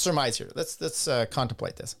 Let's surmise here. Let's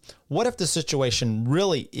contemplate this. What if the situation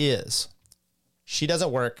really is she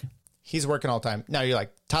doesn't work, he's working all the time. Now you're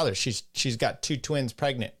like, Tyler, she's got 2 twins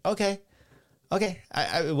pregnant. Okay.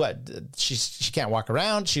 What? She can't walk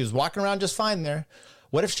around. She was walking around just fine there.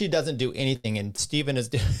 What if she doesn't do anything and Steven is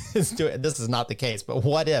doing, this is not the case, but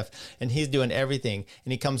what if, and he's doing everything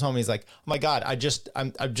and he comes home and he's like, oh my God, I've just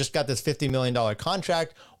got this $50 million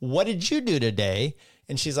contract. What did you do today?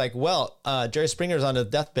 And she's like, well, Jerry Springer's on his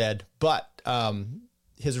deathbed, but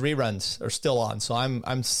his reruns are still on. So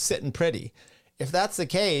I'm sitting pretty. If that's the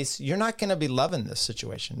case, you're not going to be loving this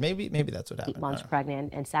situation. Maybe that's what happened. 8 months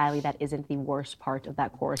pregnant, and sadly, that isn't the worst part of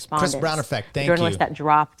that correspondence. Chris Brown effect, thank you. The journalist that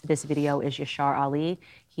dropped this video is Yashar Ali.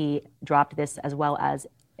 He dropped this as well as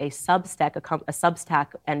a Substack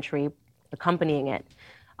entry accompanying it.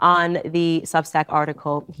 On the Substack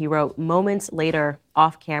article, he wrote, moments later,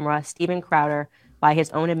 off camera, Steven Crowder, by his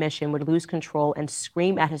own admission, would lose control and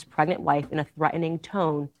scream at his pregnant wife in a threatening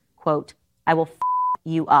tone, quote, I will f***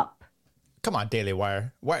 you up. Come on, Daily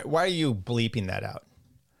Wire. Why are you bleeping that out?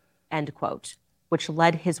 End quote, which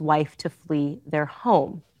led his wife to flee their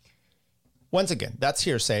home. Once again, that's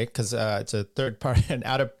hearsay because it's a third party, an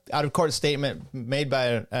out of court statement made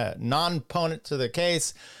by a non-opponent to the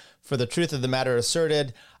case for the truth of the matter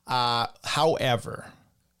asserted. However,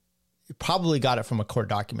 you probably got it from a court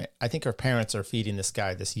document. I think her parents are feeding this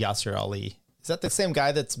guy, this Yasser Ali. Is that the same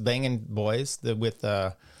guy that's banging boys with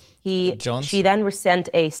Jones? She then sent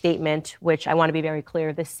a statement, which I want to be very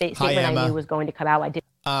clear. This statement I knew was going to come out. I did.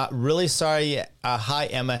 Really sorry. Hi,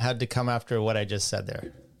 Emma, had to come after what I just said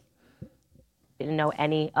there. Didn't know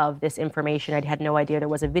any of this information. I had no idea there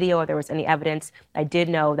was a video or there was any evidence. I did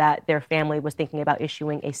know that their family was thinking about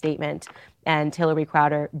issuing a statement, and Hillary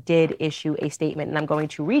Crowder did issue a statement. And I'm going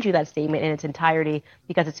to read you that statement in its entirety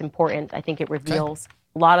because it's important. I think it reveals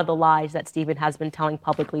a lot of the lies that Steven has been telling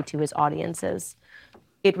publicly to his audiences.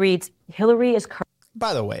 It reads, Hillary is...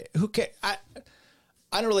 By the way, who cares?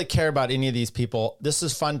 I don't really care about any of these people. This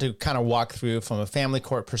is fun to kind of walk through from a family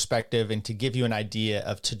court perspective and to give you an idea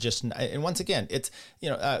of and once again, it's,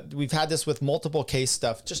 we've had this with multiple case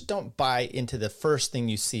stuff. Just don't buy into the first thing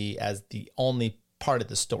you see as the only part of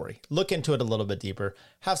the story. Look into it a little bit deeper,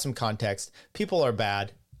 have some context. People are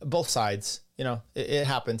bad, both sides, it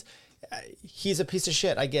happens. He's a piece of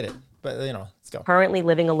shit. I get it. But, let's go. Currently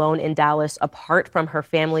living alone in Dallas, apart from her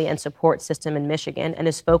family and support system in Michigan, and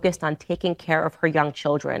is focused on taking care of her young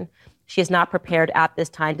children. She is not prepared at this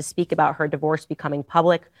time to speak about her divorce becoming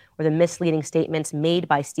public or the misleading statements made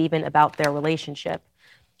by Steven about their relationship.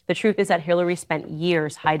 The truth is that Hillary spent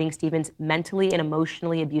years hiding Steven's mentally and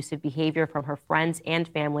emotionally abusive behavior from her friends and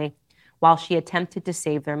family while she attempted to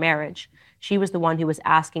save their marriage. She was the one who was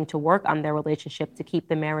asking to work on their relationship to keep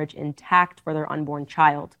the marriage intact for their unborn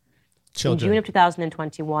child. In June of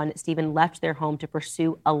 2021, Steven left their home to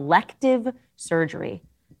pursue elective surgery.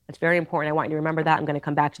 That's very important. I want you to remember that. I'm going to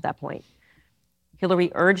come back to that point.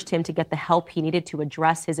 Hillary urged him to get the help he needed to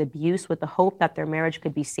address his abuse with the hope that their marriage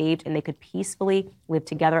could be saved and they could peacefully live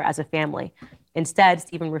together as a family. Instead,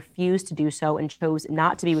 Steven refused to do so and chose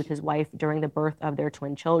not to be with his wife during the birth of their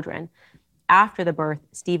twin children. After the birth,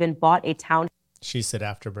 Steven bought a townhouse. She said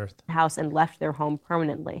after birth. House and left their home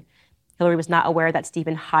permanently. Hillary was not aware that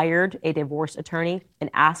Steven hired a divorce attorney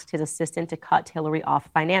and asked his assistant to cut Hillary off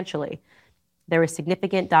financially. There is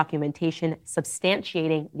significant documentation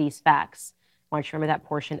substantiating these facts. I want you to remember that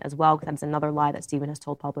portion as well, because that's another lie that Steven has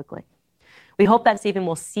told publicly. We hope that Steven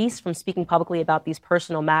will cease from speaking publicly about these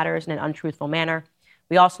personal matters in an untruthful manner.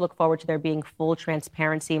 We also look forward to there being full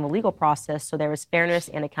transparency in the legal process so there is fairness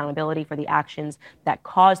and accountability for the actions that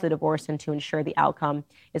caused the divorce and to ensure the outcome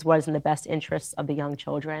is what is in the best interests of the young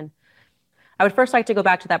children. I would first like to go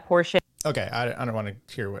back to that portion. Okay, I don't want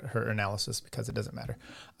to hear her analysis because it doesn't matter.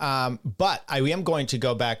 But I am going to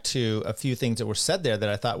go back to a few things that were said there that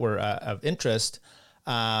I thought were of interest.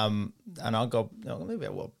 And I'll go, maybe I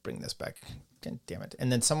will bring this back. God damn it.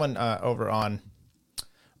 And then someone over on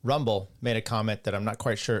Rumble made a comment that I'm not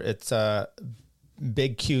quite sure. It's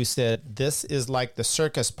Big Q said, this is like the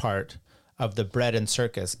circus part of the bread and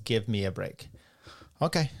circus. Give me a break.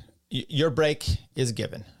 Okay. Your break is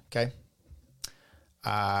given. Okay.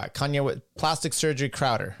 Kanye with plastic surgery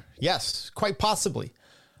Crowder. Yes, quite possibly.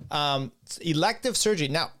 Elective surgery.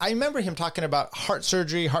 Now, I remember him talking about heart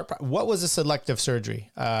surgery. What was this elective surgery?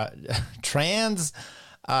 Trans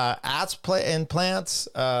ass implants,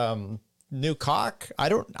 new cock. I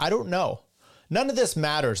don't know. None of this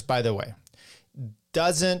matters, by the way.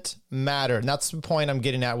 Doesn't matter. And that's the point I'm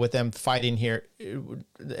getting at with them fighting here.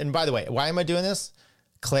 And by the way, why am I doing this?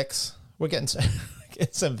 Clicks. We're getting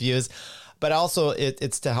some views. But also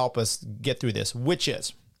it's to help us get through this, which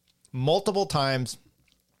is multiple times,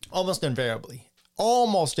 almost invariably,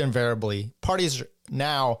 parties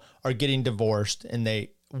now are getting divorced and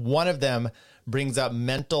one of them brings up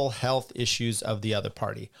mental health issues of the other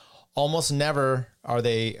party. Almost never are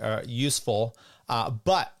they useful.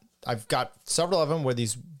 But I've got several of them where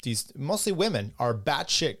these mostly women are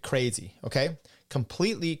batshit crazy. Okay.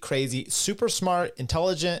 Completely crazy, super smart,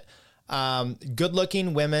 intelligent, good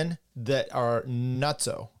looking women that are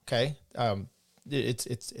nutso. Okay. In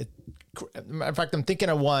fact, I'm thinking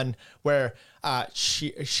of one where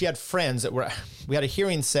she had friends that we had a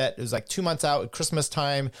hearing set. It was like 2 months out at Christmas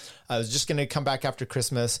time. I was just going to come back after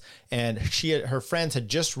Christmas, and her friends had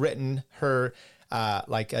just written her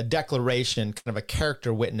like a declaration, kind of a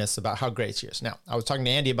character witness about how great she is. Now, I was talking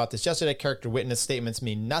to Andy about this yesterday. Character witness statements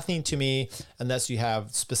mean nothing to me unless you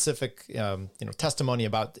have specific, testimony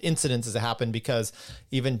about incidents that happened, because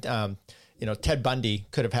even, Ted Bundy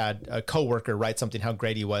could have had a coworker write something how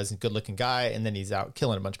great he was and good looking guy, and then he's out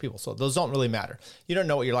killing a bunch of people. So those don't really matter. You don't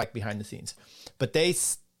know what you're like behind the scenes. But they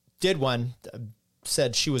did one,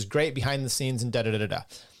 said she was great behind the scenes and da-da-da-da-da.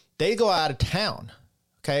 They go out of town,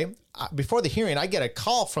 okay? Before the hearing, I get a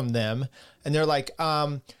call from them, and they're like,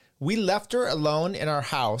 we left her alone in our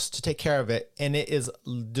house to take care of it, and it is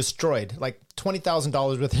destroyed, like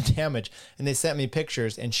 $20,000 worth of damage. And they sent me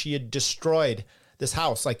pictures, and she had destroyed this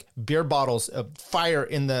house, like beer bottles of fire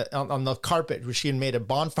on the carpet, where she had made a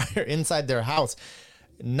bonfire inside their house.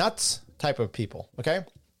 Nuts type of people, okay?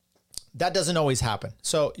 That doesn't always happen.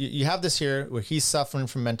 So you have this here where he's suffering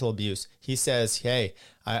from mental abuse. He says, hey,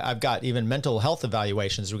 I've got even mental health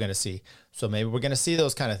evaluations we're going to see. So maybe we're going to see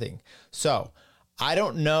those kind of things. So I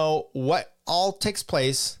don't know what all takes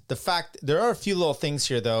place. The fact, there are a few little things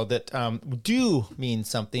here, though, that do mean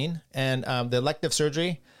something. And the elective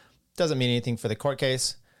surgery doesn't mean anything for the court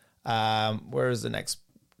case. Where's the next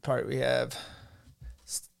part we have?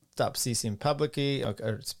 Stop ceasing publicly,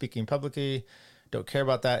 or speaking publicly. Don't care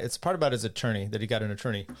about that. It's part about his attorney, that he got an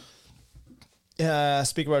attorney.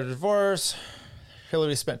 Speak about a divorce.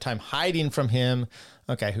 Hillary spent time hiding from him.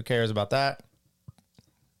 Okay, who cares about that?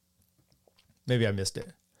 Maybe I missed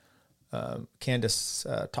it. Candace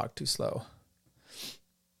talked too slow.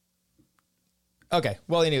 Okay,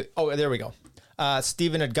 well, anyway. Oh, there we go.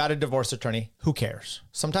 Stephen had got a divorce attorney. Who cares?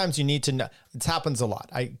 Sometimes you need to know. It happens a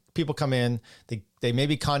lot. People come in, they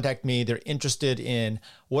maybe contact me. They're interested in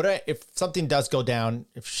if something does go down,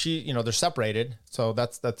 if they're separated. So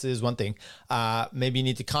that is one thing. Maybe you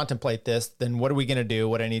need to contemplate this. Then what are we going to do?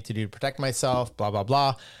 What do I need to do to protect myself? Blah, blah,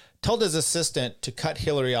 blah. Told his assistant to cut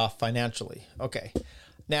Hillary off financially. Okay.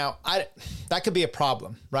 Now that could be a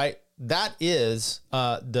problem, right? That is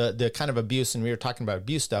the kind of abuse, and we were talking about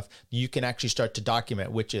abuse stuff, you can actually start to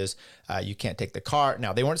document, which is you can't take the car.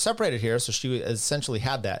 Now, they weren't separated here, so she essentially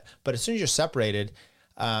had that. But as soon as you're separated,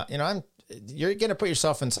 you're going to put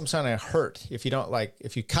yourself in some kind of hurt if you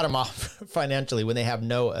if you cut them off financially when they have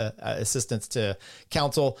no assistance to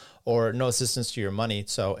counsel or no assistance to your money.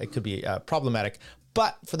 So it could be problematic.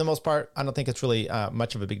 But for the most part, I don't think it's really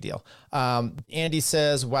much of a big deal. Andy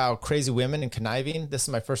says, wow, crazy women and conniving. This is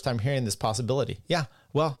my first time hearing this possibility. Yeah,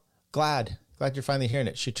 well, glad you're finally hearing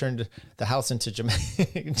it. She turned the house into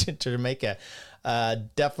Jamaica.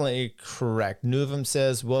 Definitely correct. Nuvum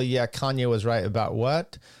says, well, yeah, Kanye was right about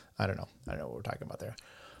what? I don't know what we're talking about there.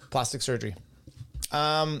 Plastic surgery.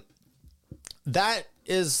 That's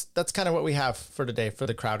kind of what we have for today for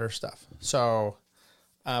the Crowder stuff. So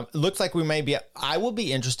it looks like I will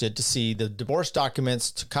be interested to see the divorce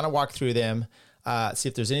documents, to kind of walk through them, see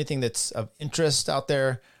if there's anything that's of interest out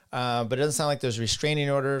there. But it doesn't sound like there's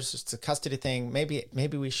restraining orders. It's a custody thing.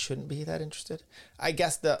 Maybe we shouldn't be that interested. I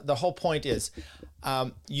guess the whole point is,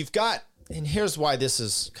 you've got, and here's why this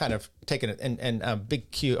is kind of taken it, and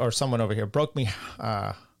Big Q, or someone over here, Broke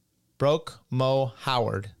Mo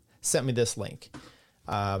Howard sent me this link.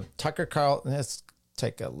 Tucker Carlson, let's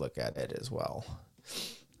take a look at it as well.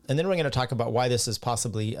 And then we're going to talk about why this is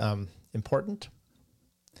possibly important,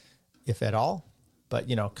 if at all. But,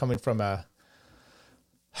 coming from the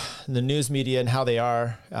news media and how they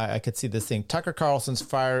are, I could see this thing. Tucker Carlson's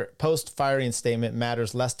post-firing statement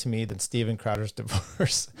matters less to me than Steven Crowder's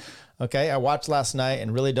divorce. Okay, I watched last night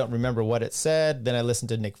and really don't remember what it said. Then I listened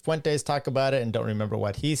to Nick Fuentes talk about it and don't remember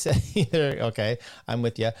what he said either. Okay, I'm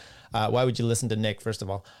with you. Why would you listen to Nick, first of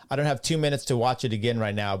all? I don't have 2 minutes to watch it again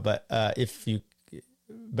right now, but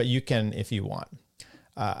you can if you want.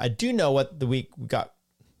 I do know what the week we got.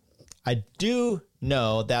 I do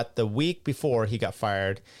know that the week before he got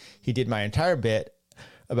fired, he did my entire bit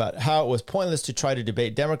about how it was pointless to try to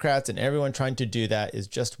debate Democrats, and everyone trying to do that is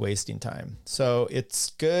just wasting time. So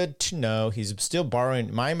it's good to know he's still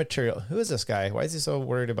borrowing my material. Who is this guy? Why is he so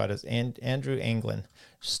worried about his Andrew Anglin?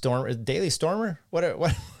 Daily Stormer? What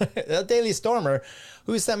a Daily Stormer?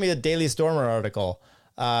 Who sent me a Daily Stormer article?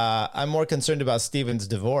 I'm more concerned about Steven's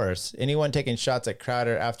divorce. Anyone taking shots at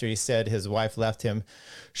Crowder after he said his wife left him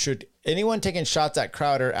should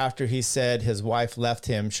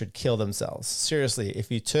kill themselves. Seriously,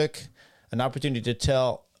 if you took an opportunity to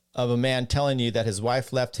tell of a man telling you that his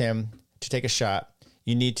wife left him to take a shot,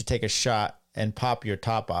 you need to take a shot and pop your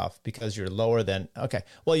top off because you're lower than. Okay.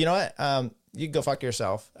 Well, you know what? You can go fuck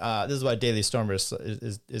yourself. This is why Daily Stormer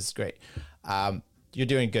is great. You're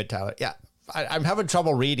doing good, Tyler. Yeah. I'm having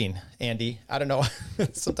trouble reading, Andy. I don't know.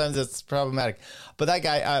 Sometimes it's problematic. But that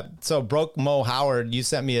guy, so Broke Mo Howard, you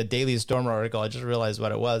sent me a Daily Stormer article. I just realized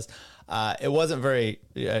what it was. It wasn't very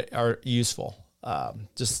useful.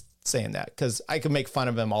 Just saying that, because I could make fun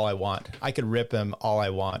of him all I want. I could rip him all I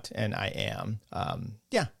want, and I am.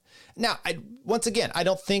 Yeah. Now, once again, I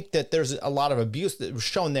don't think that there's a lot of abuse that was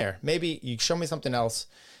shown there. Maybe you show me something else.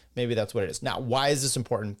 Maybe that's what it is. Now, why is this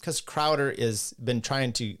important? Because Crowder has been try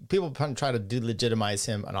to delegitimize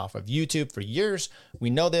him and off of YouTube for years. We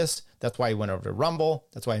know this. That's why he went over to Rumble.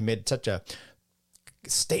 That's why he made such a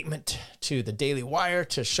statement to the Daily Wire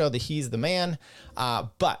to show that he's the man.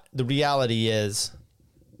 But the reality is,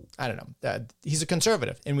 I don't know, he's a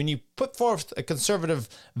conservative. And when you put forth a conservative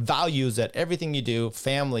values at everything you do,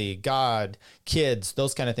 family, God, kids,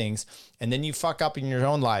 those kind of things, and then you fuck up in your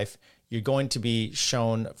own life, you're going to be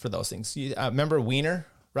shown for those things. You, remember Wiener,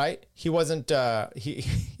 right? He wasn't,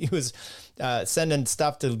 he was sending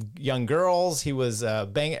stuff to young girls. He was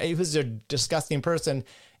banging. He was a disgusting person.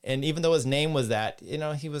 And even though his name was that, you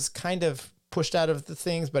know, he was kind of pushed out of the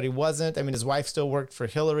things, but he wasn't. I mean, his wife still worked for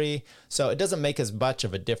Hillary. So it doesn't make as much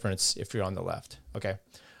of a difference if you're on the left. Okay.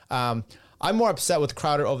 I'm more upset with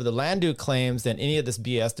Crowder over the Landau claims than any of this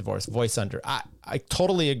BS divorce. Voice under. I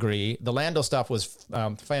totally agree. The Landau stuff was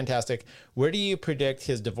fantastic. Where do you predict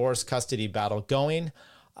his divorce custody battle going?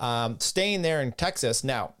 Staying there in Texas.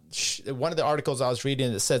 Now, one of the articles I was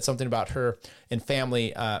reading that said something about her and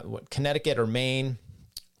family, Connecticut or Maine,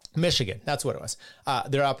 Michigan. That's what it was.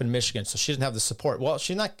 They're up in Michigan, so she doesn't have the support. Well,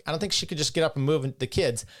 she's not. I don't think she could just get up and move the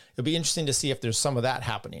kids. It'll be interesting to see if there's some of that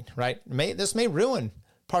happening. Right? This may ruin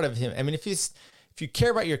part of him. I mean, if you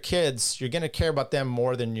care about your kids, you're going to care about them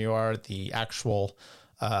more than you are the actual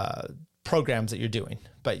programs that you're doing.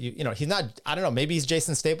 But you know, he's not. I don't know. Maybe he's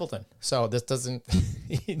Jason Stapleton. So this doesn't.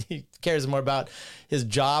 He cares more about his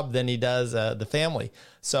job than he does the family.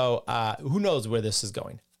 So who knows where this is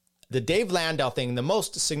going? The Dave Landau thing, the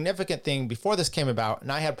most significant thing before this came about, and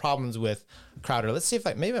I had problems with Crowder. Let's see if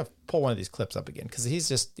maybe I'll pull one of these clips up again, because he's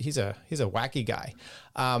a wacky guy.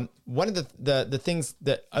 One of the things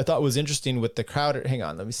that I thought was interesting with the Crowder, hang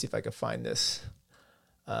on, let me see if I can find this.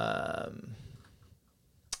 I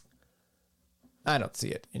don't see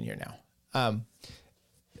it in here now.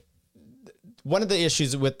 One of the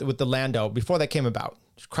issues with the Landau before that came about,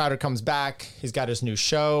 Crowder comes back, he's got his new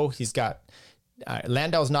show, he's got.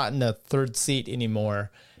 Landau's not in the third seat anymore,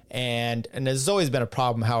 and there's always been a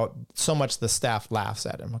problem how so much the staff laughs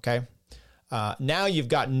at him. Okay, now you've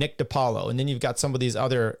got Nick DiPaolo, and then you've got some of these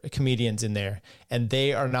other comedians in there, and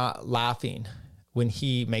they are not laughing when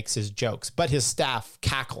he makes his jokes, but his staff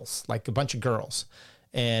cackles like a bunch of girls,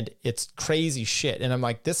 and it's crazy shit. And I'm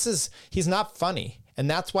like, he's not funny, and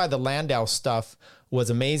that's why the Landau stuff was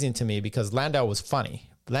amazing to me, because Landau was funny.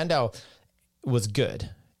 Landau was good.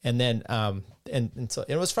 And then, and so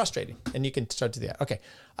it was frustrating, and you can start to do that. Okay.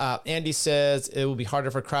 Andy says it will be harder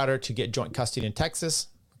for Crowder to get joint custody in Texas.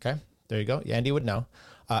 Okay. There you go. Andy would know.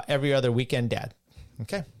 Every other weekend dad.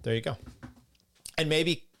 Okay. There you go. And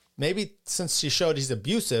maybe since she showed he's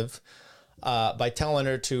abusive, by telling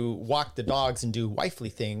her to walk the dogs and do wifely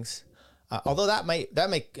things, although that may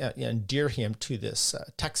endear him to this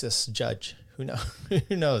Texas judge. Who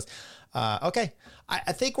knows? Okay.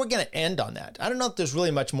 I think we're going to end on that. I don't know if there's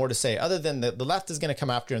really much more to say other than the left is going to come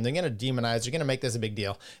after him. They're going to demonize. They're going to make this a big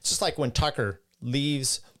deal. It's just like when Tucker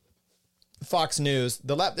leaves Fox News,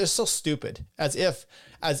 the left, they're so stupid, as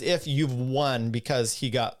if you've won because he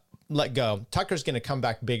got let go. Tucker's going to come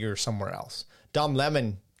back bigger somewhere else. Don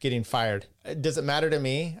Lemon getting fired. Does it matter to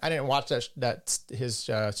me? I didn't watch his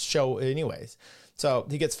show anyways. So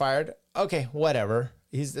he gets fired. Okay, whatever.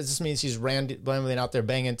 It just means he's randomly out there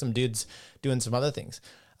banging some dudes, doing some other things.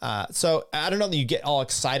 So I don't know that you get all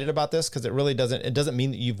excited about this, because it really doesn't. It doesn't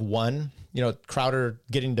mean that you've won. You know, Crowder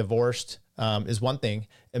getting divorced is one thing.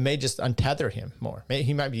 It may just untether him more.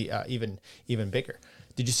 He might be even bigger.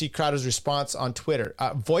 Did you see Crowder's response on Twitter?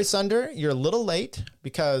 Voice under, you're a little late,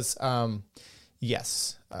 because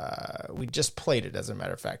yes, we just played it. As a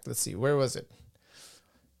matter of fact, let's see, where was it?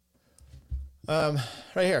 Right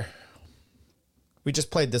here. We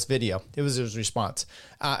just played this video. It was his response.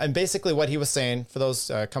 And basically what he was saying, for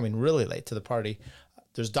those coming really late to the party,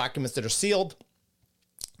 There's documents that are sealed.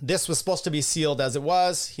 This was supposed to be sealed as it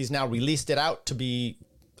was. He's now released it out to be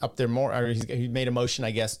up there more, or he made a motion, I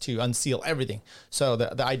guess, to unseal everything. So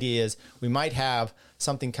the idea is we might have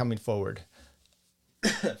something coming forward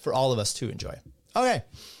for all of us to enjoy. Okay,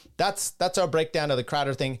 that's our breakdown of the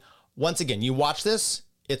Crowder thing. Once again, you watch this,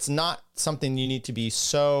 it's not something you need to be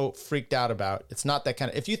so freaked out about. It's not that kind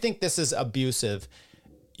of, if you think this is abusive,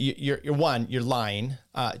 you're one, you're lying.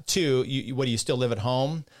 Two, what do you still live at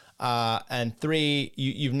home? And three,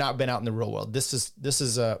 you've not been out in the real world. This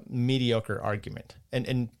is a mediocre argument.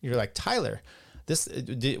 And you're like, Tyler,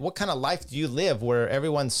 what kind of life do you live where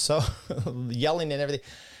everyone's so yelling and everything?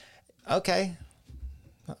 Okay,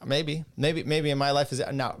 maybe in my life is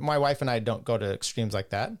now. My wife and I don't go to extremes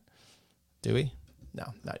like that, do we? No,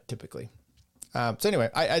 not typically. So anyway,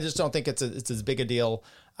 I just don't think it's as big a deal.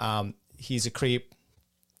 He's a creep.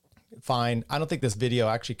 Fine. I don't think this video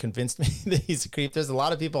actually convinced me that he's a creep. There's a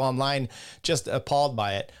lot of people online just appalled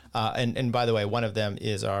by it. And by the way, one of them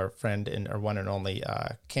is our friend and our one and only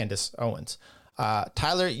Candace Owens.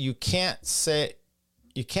 Tyler, you can't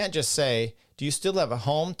just say, do you still have a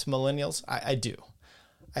home to millennials? I do.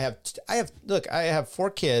 I have 4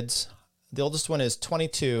 kids. The oldest one is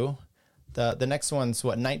 22. The next one's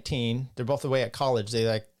 19. They're both away at college. They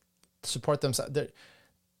like support themselves.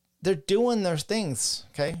 They're doing their things.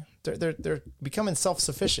 Okay. They're becoming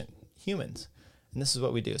self-sufficient humans. And this is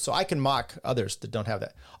what we do. So I can mock others that don't have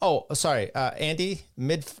that. Oh, sorry. Andy,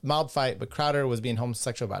 mild fight, but Crowder was being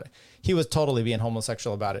homosexual about it. He was totally being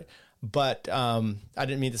homosexual about it. But I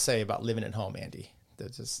didn't mean to say about living at home, Andy.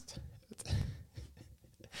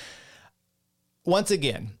 Once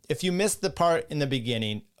again, if you missed the part in the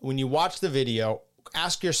beginning, when you watch the video,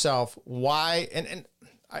 ask yourself why, and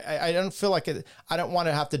I don't feel like it, I don't want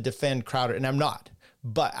to have to defend Crowder, and I'm not,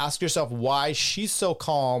 but ask yourself why she's so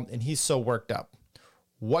calm and he's so worked up.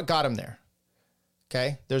 What got him there?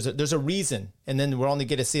 Okay, there's a reason, and then we're only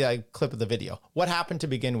going to see a clip of the video. What happened to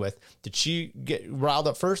begin with? Did she get riled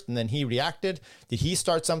up first, and then he reacted? Did he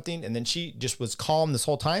start something, and then she just was calm this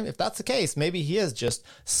whole time? If that's the case, maybe he is just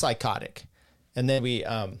psychotic, and then we,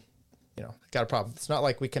 got a problem. It's not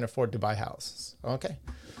like we can afford to buy houses. Okay,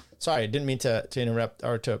 sorry, I didn't mean to interrupt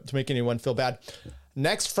or to make anyone feel bad.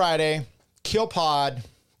 Next Friday, Kill Pod,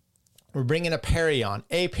 we're bringing a Perry on,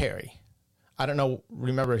 a Perry. I don't know,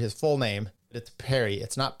 remember his full name. It's Perry.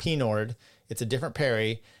 It's not P-Nord. It's a different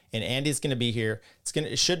Perry. And Andy's going to be here.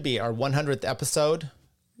 It should be our 100th episode.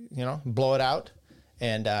 Blow it out.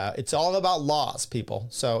 And it's all about laws, people.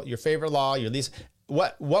 So your favorite law, your least.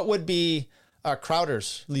 What would be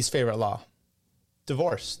Crowder's least favorite law?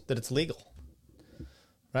 Divorce. That it's legal.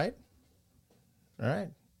 Right? All right.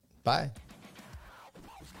 Bye.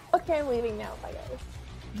 Okay, I'm leaving now. Bye, guys.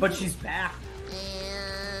 But she's back.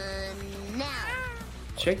 And now.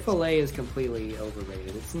 Chick-fil-A is completely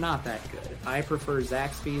overrated. It's not that good. I prefer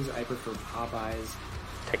Zaxby's. I prefer Popeyes.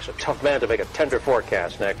 Takes a tough man to make a tender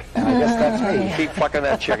forecast, Nick. And I guess that's me. Keep fucking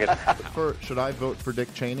that chicken. Should I vote for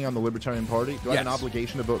Dick Cheney on the Libertarian Party? Do I have an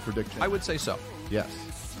obligation to vote for Dick Cheney? I would say so. Yes.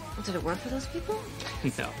 Did it work for those people?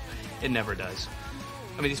 No, it never does.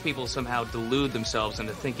 I mean, these people somehow delude themselves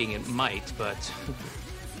into thinking it might, but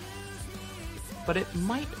it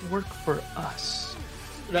might work for us.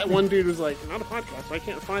 That one dude was like, not a podcast, I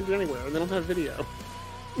can't find it anywhere, and they don't have video.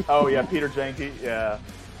 Oh, yeah, Peter Janke, yeah.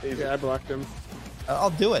 Yeah, I blocked him.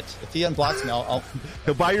 I'll do it. If he unblocks me,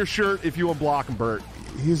 He'll buy your shirt if you unblock him, Bert.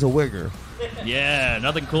 He's a wigger. Yeah,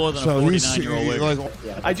 nothing cooler than a 49-year-old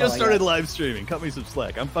wigger. I just started live streaming. Cut me some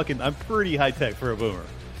slack. I'm pretty high tech for a boomer.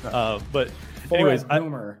 But anyways,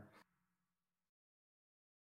 boomer.